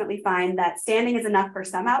to ultimately find that standing is enough for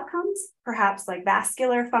some outcomes, perhaps like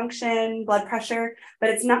vascular function, blood pressure,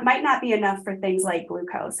 but might not be enough for things like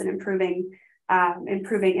glucose and improving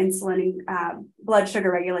insulin, blood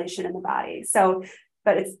sugar regulation in the body.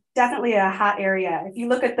 But it's definitely a hot area. If you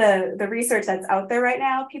look at the research that's out there right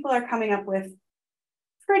now, people are coming up with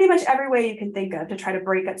pretty much every way you can think of to try to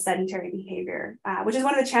break up sedentary behavior, which is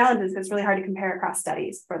one of the challenges. It's really hard to compare across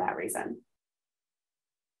studies for that reason.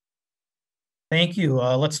 Thank you.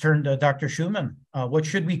 Let's turn to Dr. Shuman. What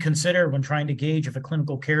should we consider when trying to gauge if a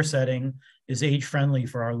clinical care setting is age-friendly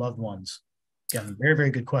for our loved ones? Again, very,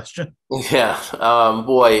 very good question. Yeah,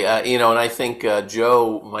 boy, you know, and I think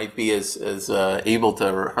Joe might be as able to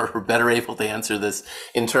or better able to answer this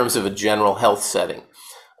in terms of a general health setting.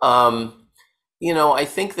 You know, I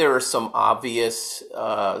think there are some obvious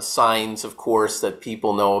signs, of course, that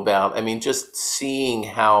people know about. I mean, just seeing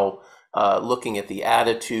how looking at the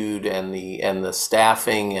attitude and the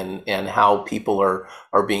staffing and how people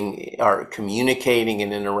are communicating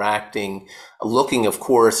and interacting, looking, of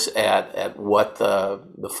course, at what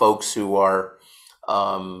the folks who are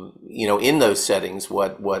in those settings,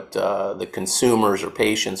 what the consumers or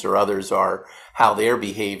patients or others are, how they're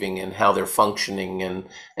behaving and how they're functioning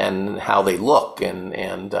and how they look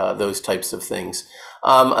and those types of things.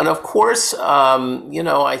 And of course,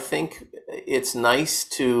 I think it's nice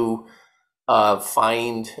to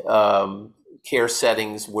find care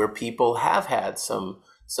settings where people have had some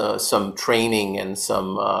training and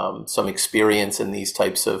some experience in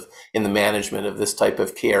in the management of this type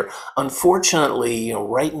of care. Unfortunately,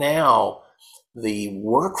 right now, the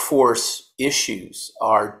workforce issues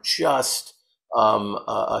are just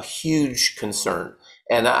a huge concern.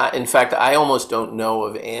 And in fact, I almost don't know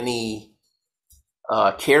of any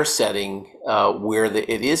care setting where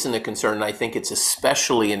it isn't a concern. And I think it's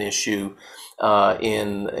especially an issue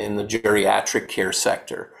in the geriatric care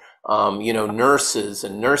sector. Nurses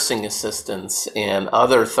and nursing assistants and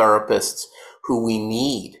other therapists who we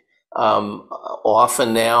need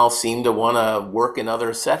often now seem to want to work in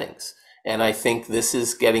other settings. And I think this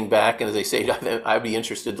is getting back, and as I say, I'd be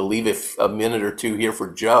interested to leave a minute or two here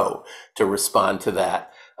for Joe to respond to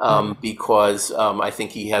that, because I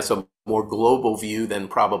think he has a more global view than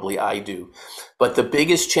probably I do. But the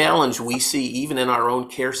biggest challenge we see, even in our own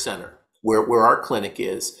care center, where our clinic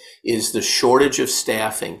is the shortage of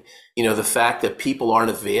staffing. The fact that people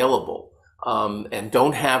aren't available and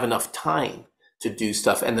don't have enough time to do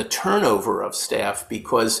stuff, and the turnover of staff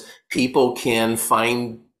because people can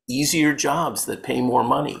find easier jobs that pay more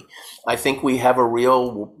money. I think we have a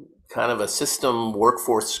real kind of a system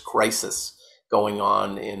workforce crisis going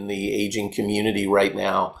on in the aging community right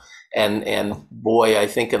now. And boy, I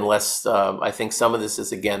think I think some of this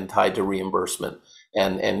is again tied to reimbursement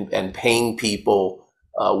and paying people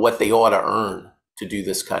what they ought to earn to do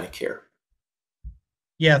this kind of care.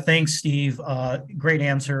 Yeah, thanks, Steve. Great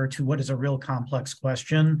answer to what is a real complex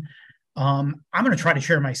question. I'm going to try to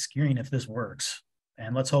share my screen if this works,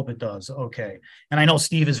 and let's hope it does. Okay. And I know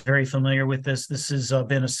Steve is very familiar with this. This has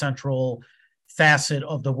been a central facet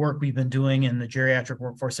of the work we've been doing in the Geriatric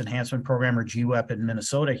Workforce Enhancement Program, or GWEP, in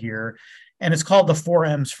Minnesota here. And it's called the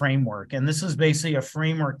 4Ms framework. And this is basically a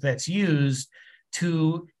framework that's used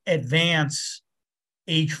to advance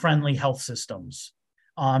age-friendly health systems.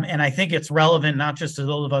 And I think it's relevant not just to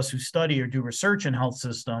those of us who study or do research in health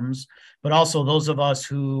systems, but also those of us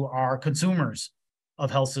who are consumers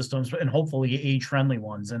of health systems, and hopefully age-friendly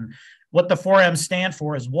ones. And what the 4Ms stand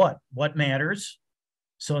for is what matters.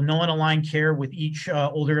 So know and align care with each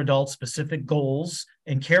older adult's specific goals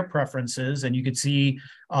and care preferences. And you could see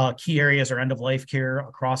key areas are end-of-life care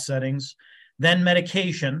across settings. Then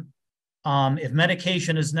medication. If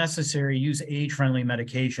medication is necessary, use age-friendly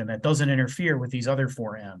medication that doesn't interfere with these other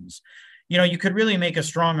 4Ms. You could really make a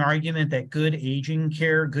strong argument that good aging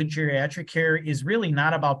care, good geriatric care is really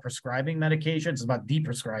not about prescribing medications, it's about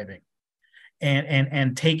deprescribing.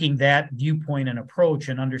 And taking that viewpoint and approach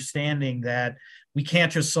and understanding that we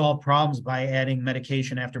can't just solve problems by adding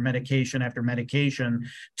medication after medication after medication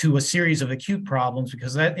to a series of acute problems,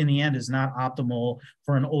 because that in the end is not optimal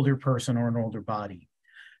for an older person or an older body.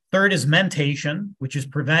 Third is mentation, which is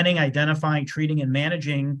preventing, identifying, treating, and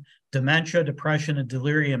managing dementia, depression, and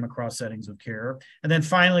delirium across settings of care. And then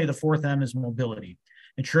finally, the fourth M is mobility.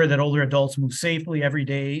 Ensure that older adults move safely every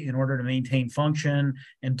day in order to maintain function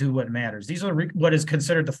and do what matters. These are what is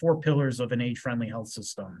considered the 4 pillars of an age-friendly health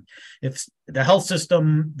system. If the health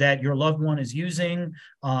system that your loved one is using,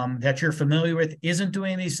 that you're familiar with, isn't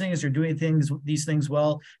doing these things or doing these things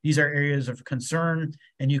well, these are areas of concern,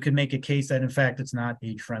 and you can make a case that, in fact, it's not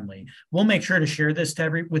age-friendly. We'll make sure to share this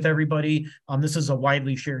with everybody. This is a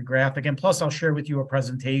widely shared graphic, and plus I'll share with you a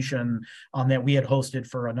presentation that we had hosted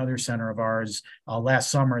for another center of ours last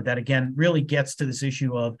summer that, again, really gets to this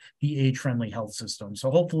issue of the age-friendly health system.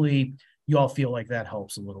 So hopefully you all feel like that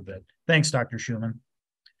helps a little bit. Thanks, Dr. Shuman.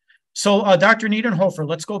 So Dr. Niedernhofer,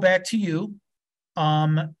 let's go back to you.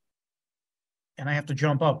 And I have to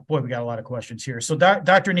jump up. Boy, we got a lot of questions here. So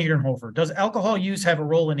Dr. Niedernhofer, does alcohol use have a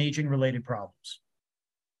role in aging-related problems?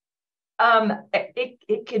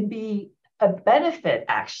 It can be a benefit,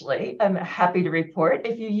 actually. I'm happy to report,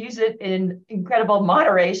 if you use it in incredible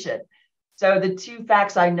moderation. So the 2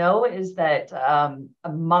 facts I know is that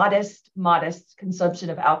a modest consumption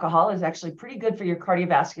of alcohol is actually pretty good for your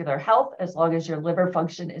cardiovascular health, as long as your liver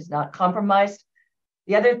function is not compromised.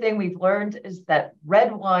 The other thing we've learned is that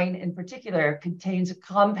red wine in particular contains a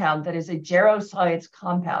compound that is a geroscience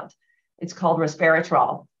compound. It's called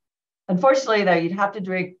resveratrol. Unfortunately, though, you'd have to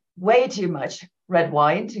drink way too much red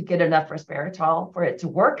wine to get enough resveratrol for it to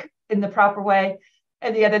work in the proper way.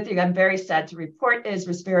 And the other thing I'm very sad to report is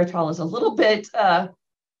resveratrol is a little bit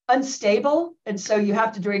unstable. And so you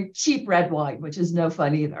have to drink cheap red wine, which is no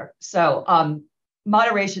fun either. So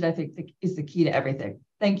moderation, I think, is the key to everything.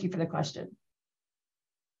 Thank you for the question.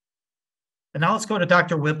 And now let's go to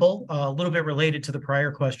Dr. Whipple, a little bit related to the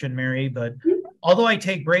prior question, Mary, but although I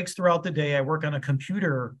take breaks throughout the day, I work on a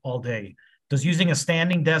computer all day. Does using a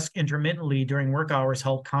standing desk intermittently during work hours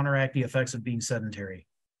help counteract the effects of being sedentary?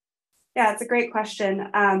 Yeah, it's a great question.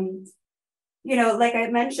 You know, like I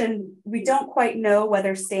mentioned, we don't quite know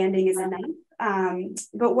whether standing is enough.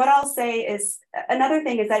 But what I'll say is another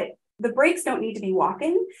thing is that the breaks don't need to be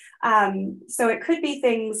walking. So it could be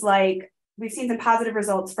things like we've seen some positive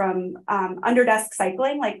results from under desk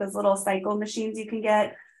cycling, like those little cycle machines you can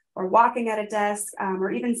get, or walking at a desk,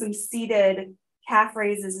 or even some seated calf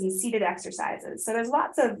raises and seated exercises. So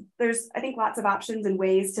there's I think lots of options and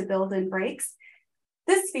ways to build in breaks.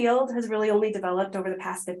 This field has really only developed over the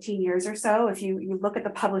past 15 years or so. If you look at the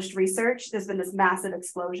published research, there's been this massive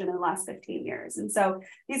explosion in the last 15 years. And so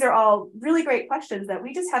these are all really great questions that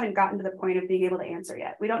we just haven't gotten to the point of being able to answer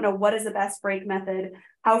yet. We don't know what is the best break method,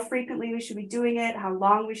 how frequently we should be doing it, how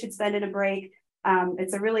long we should spend in a break.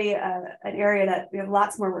 It's really an area that we have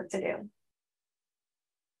lots more work to do.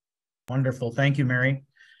 Wonderful. Thank you, Mary.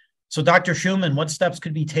 So Dr. Shuman, what steps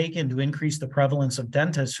could be taken to increase the prevalence of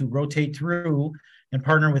dentists who rotate through and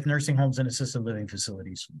partner with nursing homes and assisted living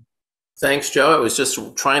facilities? Thanks, Joe. I was just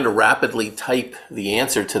trying to rapidly type the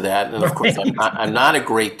answer to that. And of course, I'm not a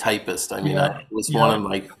great typist. I mean, it was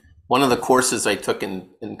one of the courses I took in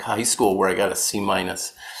high school where I got a C-.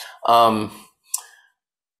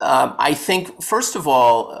 I think, first of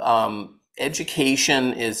all,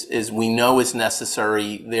 education is we know is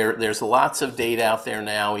necessary. There's lots of data out there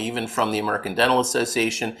now, even from the American Dental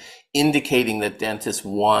Association, indicating that dentists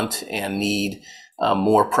want and need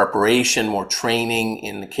more preparation, more training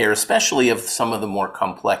in the care, especially of some of the more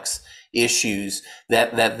complex issues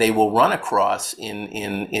that they will run across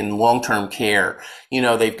in long-term care. You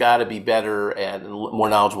know, they've got to be better and more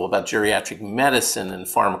knowledgeable about geriatric medicine and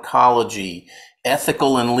pharmacology,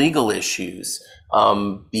 ethical and legal issues,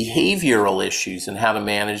 behavioral issues, and how to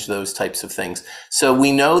manage those types of things. So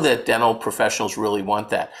we know that dental professionals really want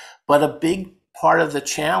that. But a big part of the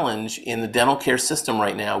challenge in the dental care system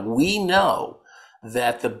right now, we know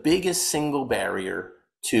that the biggest single barrier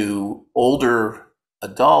to older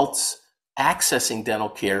adults accessing dental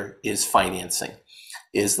care is financing,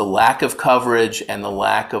 is the lack of coverage and the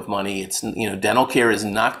lack of money. It's, you know, dental care is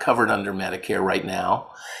not covered under Medicare right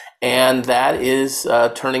now. And that is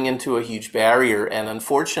turning into a huge barrier. And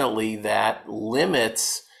unfortunately, that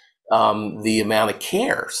limits the amount of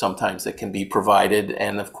care sometimes that can be provided.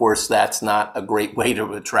 And of course, that's not a great way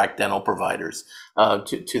to attract dental providers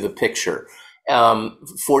to the picture.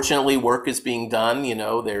 Fortunately, work is being done. You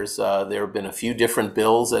know, there have been a few different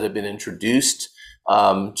bills that have been introduced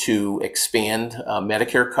to expand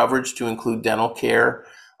Medicare coverage to include dental care.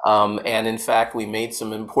 And in fact, we made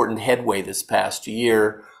some important headway this past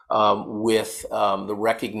year with the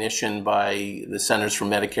recognition by the Centers for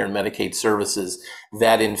Medicare and Medicaid Services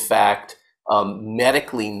that, in fact,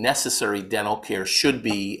 medically necessary dental care should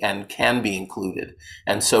be and can be included.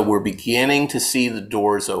 And so we're beginning to see the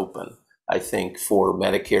doors open, I think, for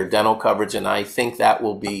Medicare dental coverage. And I think that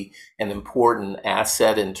will be an important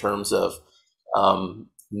asset in terms of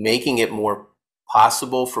making it more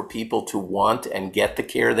possible for people to want and get the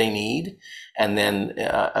care they need, and then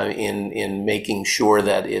in making sure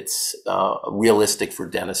that it's realistic for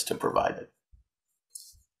dentists to provide it.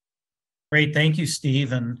 Great, thank you,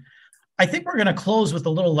 Steve. And I think we're going to close with a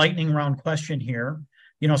little lightning round question here.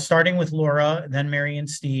 You know, starting with Laura, then Mary and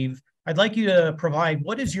Steve. I'd like you to provide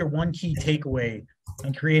what is your one key takeaway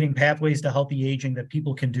on creating pathways to healthy aging that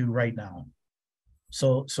people can do right now?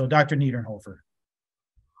 So Dr. Niedernhofer.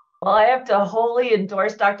 Well, I have to wholly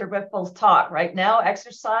endorse Dr. Whipple's talk. Right now,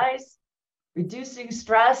 exercise, reducing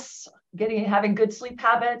stress, having good sleep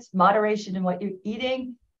habits, moderation in what you're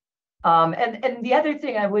eating. And the other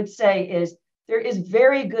thing I would say is there is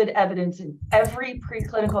very good evidence in every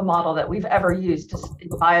preclinical model that we've ever used in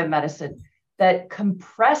biomedicine that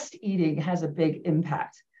compressed eating has a big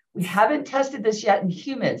impact. We haven't tested this yet in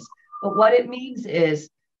humans, but what it means is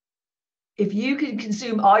if you can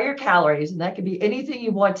consume all your calories, and that could be anything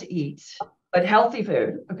you want to eat, but healthy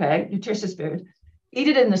food, okay, nutritious food, eat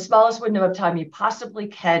it in the smallest window of time you possibly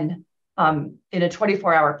can in a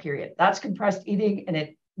 24-hour period. That's compressed eating, and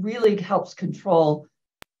it really helps control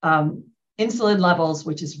insulin levels,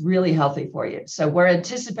 which is really healthy for you. So we're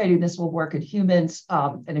anticipating this will work in humans.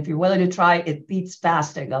 And if you're willing to try, it beats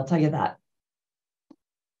fasting. I'll tell you that.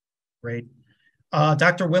 Great.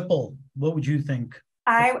 Dr. Whipple, what would you think?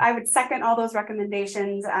 I would second all those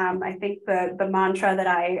recommendations. I think the mantra that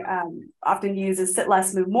I often use is sit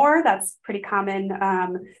less, move more. That's pretty common.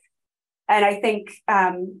 And I think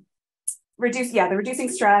reducing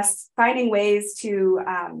stress, finding ways to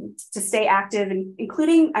stay active, and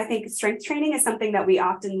including, I think, strength training is something that we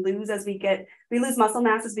often lose as we lose muscle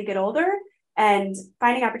mass as we get older, and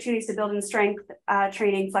finding opportunities to build in strength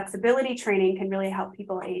training, flexibility training can really help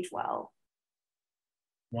people age well.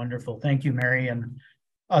 Wonderful. Thank you, Mary. And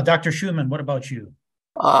Dr. Shuman, what about you?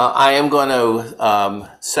 I am going to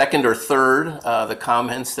second or third the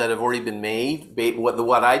comments that have already been made.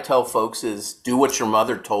 What I tell folks is do what your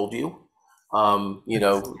mother told you.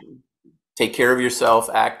 Take care of yourself,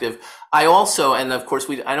 active. I also, and of course,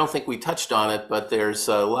 I don't think we touched on it, but there's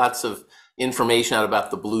lots of information out about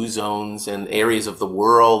the blue zones and areas of the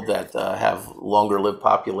world that have longer lived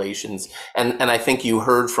populations. And I think you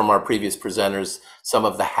heard from our previous presenters some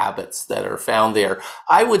of the habits that are found there.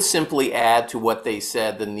 I would simply add to what they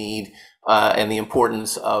said, the need and the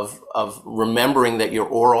importance of remembering that your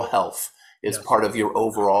oral health is part of your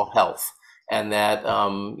overall health. And that,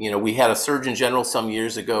 we had a Surgeon General some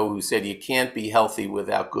years ago who said you can't be healthy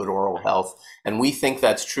without good oral health. And we think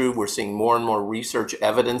that's true. We're seeing more and more research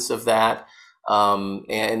evidence of that.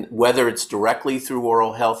 And whether it's directly through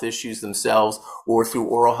oral health issues themselves or through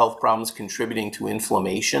oral health problems contributing to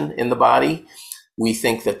inflammation in the body, we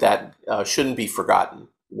think that shouldn't be forgotten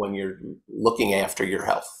when you're looking after your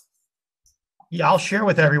health. Yeah, I'll share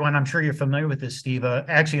with everyone. I'm sure you're familiar with this, Steve.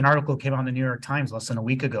 Actually, an article came out in the New York Times less than a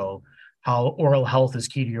week ago, how oral health is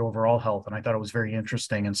key to your overall health. And I thought it was very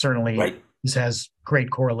interesting. And certainly this has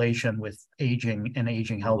great correlation with aging and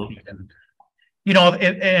aging health. And,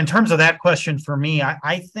 in terms of that question for me,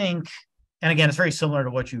 I think, and again, it's very similar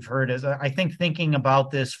to what you've heard, is I think thinking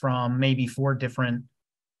about this from maybe 4 different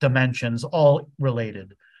dimensions, all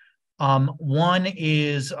related. One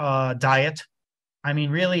is diet. I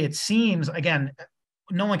mean, really, it seems, again,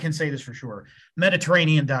 no one can say this for sure,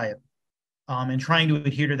 Mediterranean diet. And trying to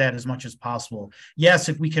adhere to that as much as possible. Yes,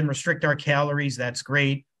 if we can restrict our calories, that's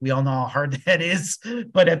great. We all know how hard that is.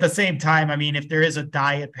 But at the same time, I mean, if there is a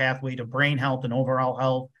diet pathway to brain health and overall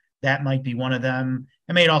health, that might be one of them.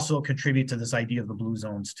 It may also contribute to this idea of the blue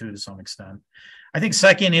zones too, to some extent. I think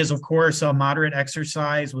second is, of course, moderate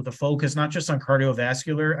exercise with a focus not just on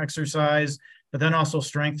cardiovascular exercise, but then also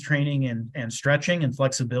strength training and stretching and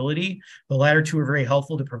flexibility. The latter 2 are very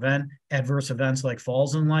helpful to prevent adverse events like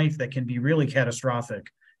falls in life that can be really catastrophic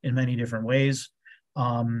in many different ways.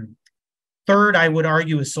 Third, I would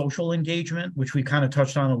argue, is social engagement, which we kind of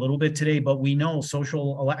touched on a little bit today, but we know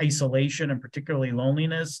social isolation and particularly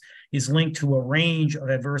loneliness is linked to a range of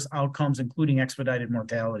adverse outcomes, including expedited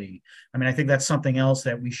mortality. I mean, I think that's something else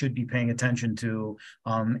that we should be paying attention to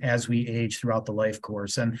as we age throughout the life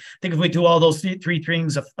course. And I think if we do all those 3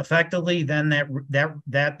 things effectively, then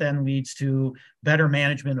that then leads to better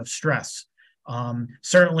management of stress.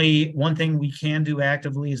 Certainly, one thing we can do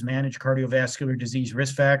actively is manage cardiovascular disease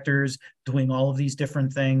risk factors, doing all of these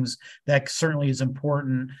different things. That certainly is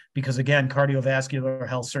important because, again, cardiovascular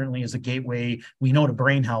health certainly is a gateway, we know, to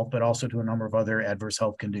brain health, but also to a number of other adverse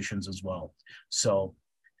health conditions as well. So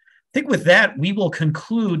I think with that, we will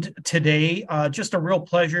conclude today. Just a real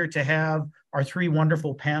pleasure to have our 3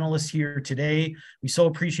 wonderful panelists here today. We so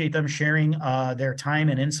appreciate them sharing their time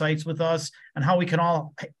and insights with us on how we can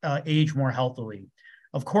all age more healthily.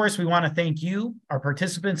 Of course, we want to thank you, our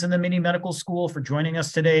participants in the mini medical school, for joining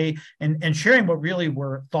us today and sharing what really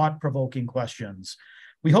were thought-provoking questions.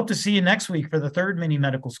 We hope to see you next week for the 3rd mini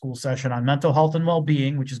medical school session on mental health and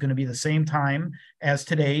well-being, which is going to be the same time as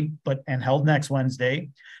today, and held next Wednesday.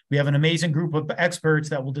 We have an amazing group of experts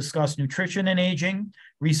that will discuss nutrition and aging,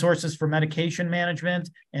 resources for medication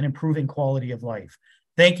management, and improving quality of life.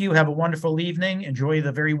 Thank you. Have a wonderful evening. Enjoy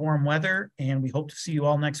the very warm weather, and we hope to see you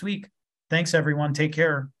all next week. Thanks, everyone. Take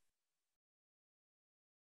care.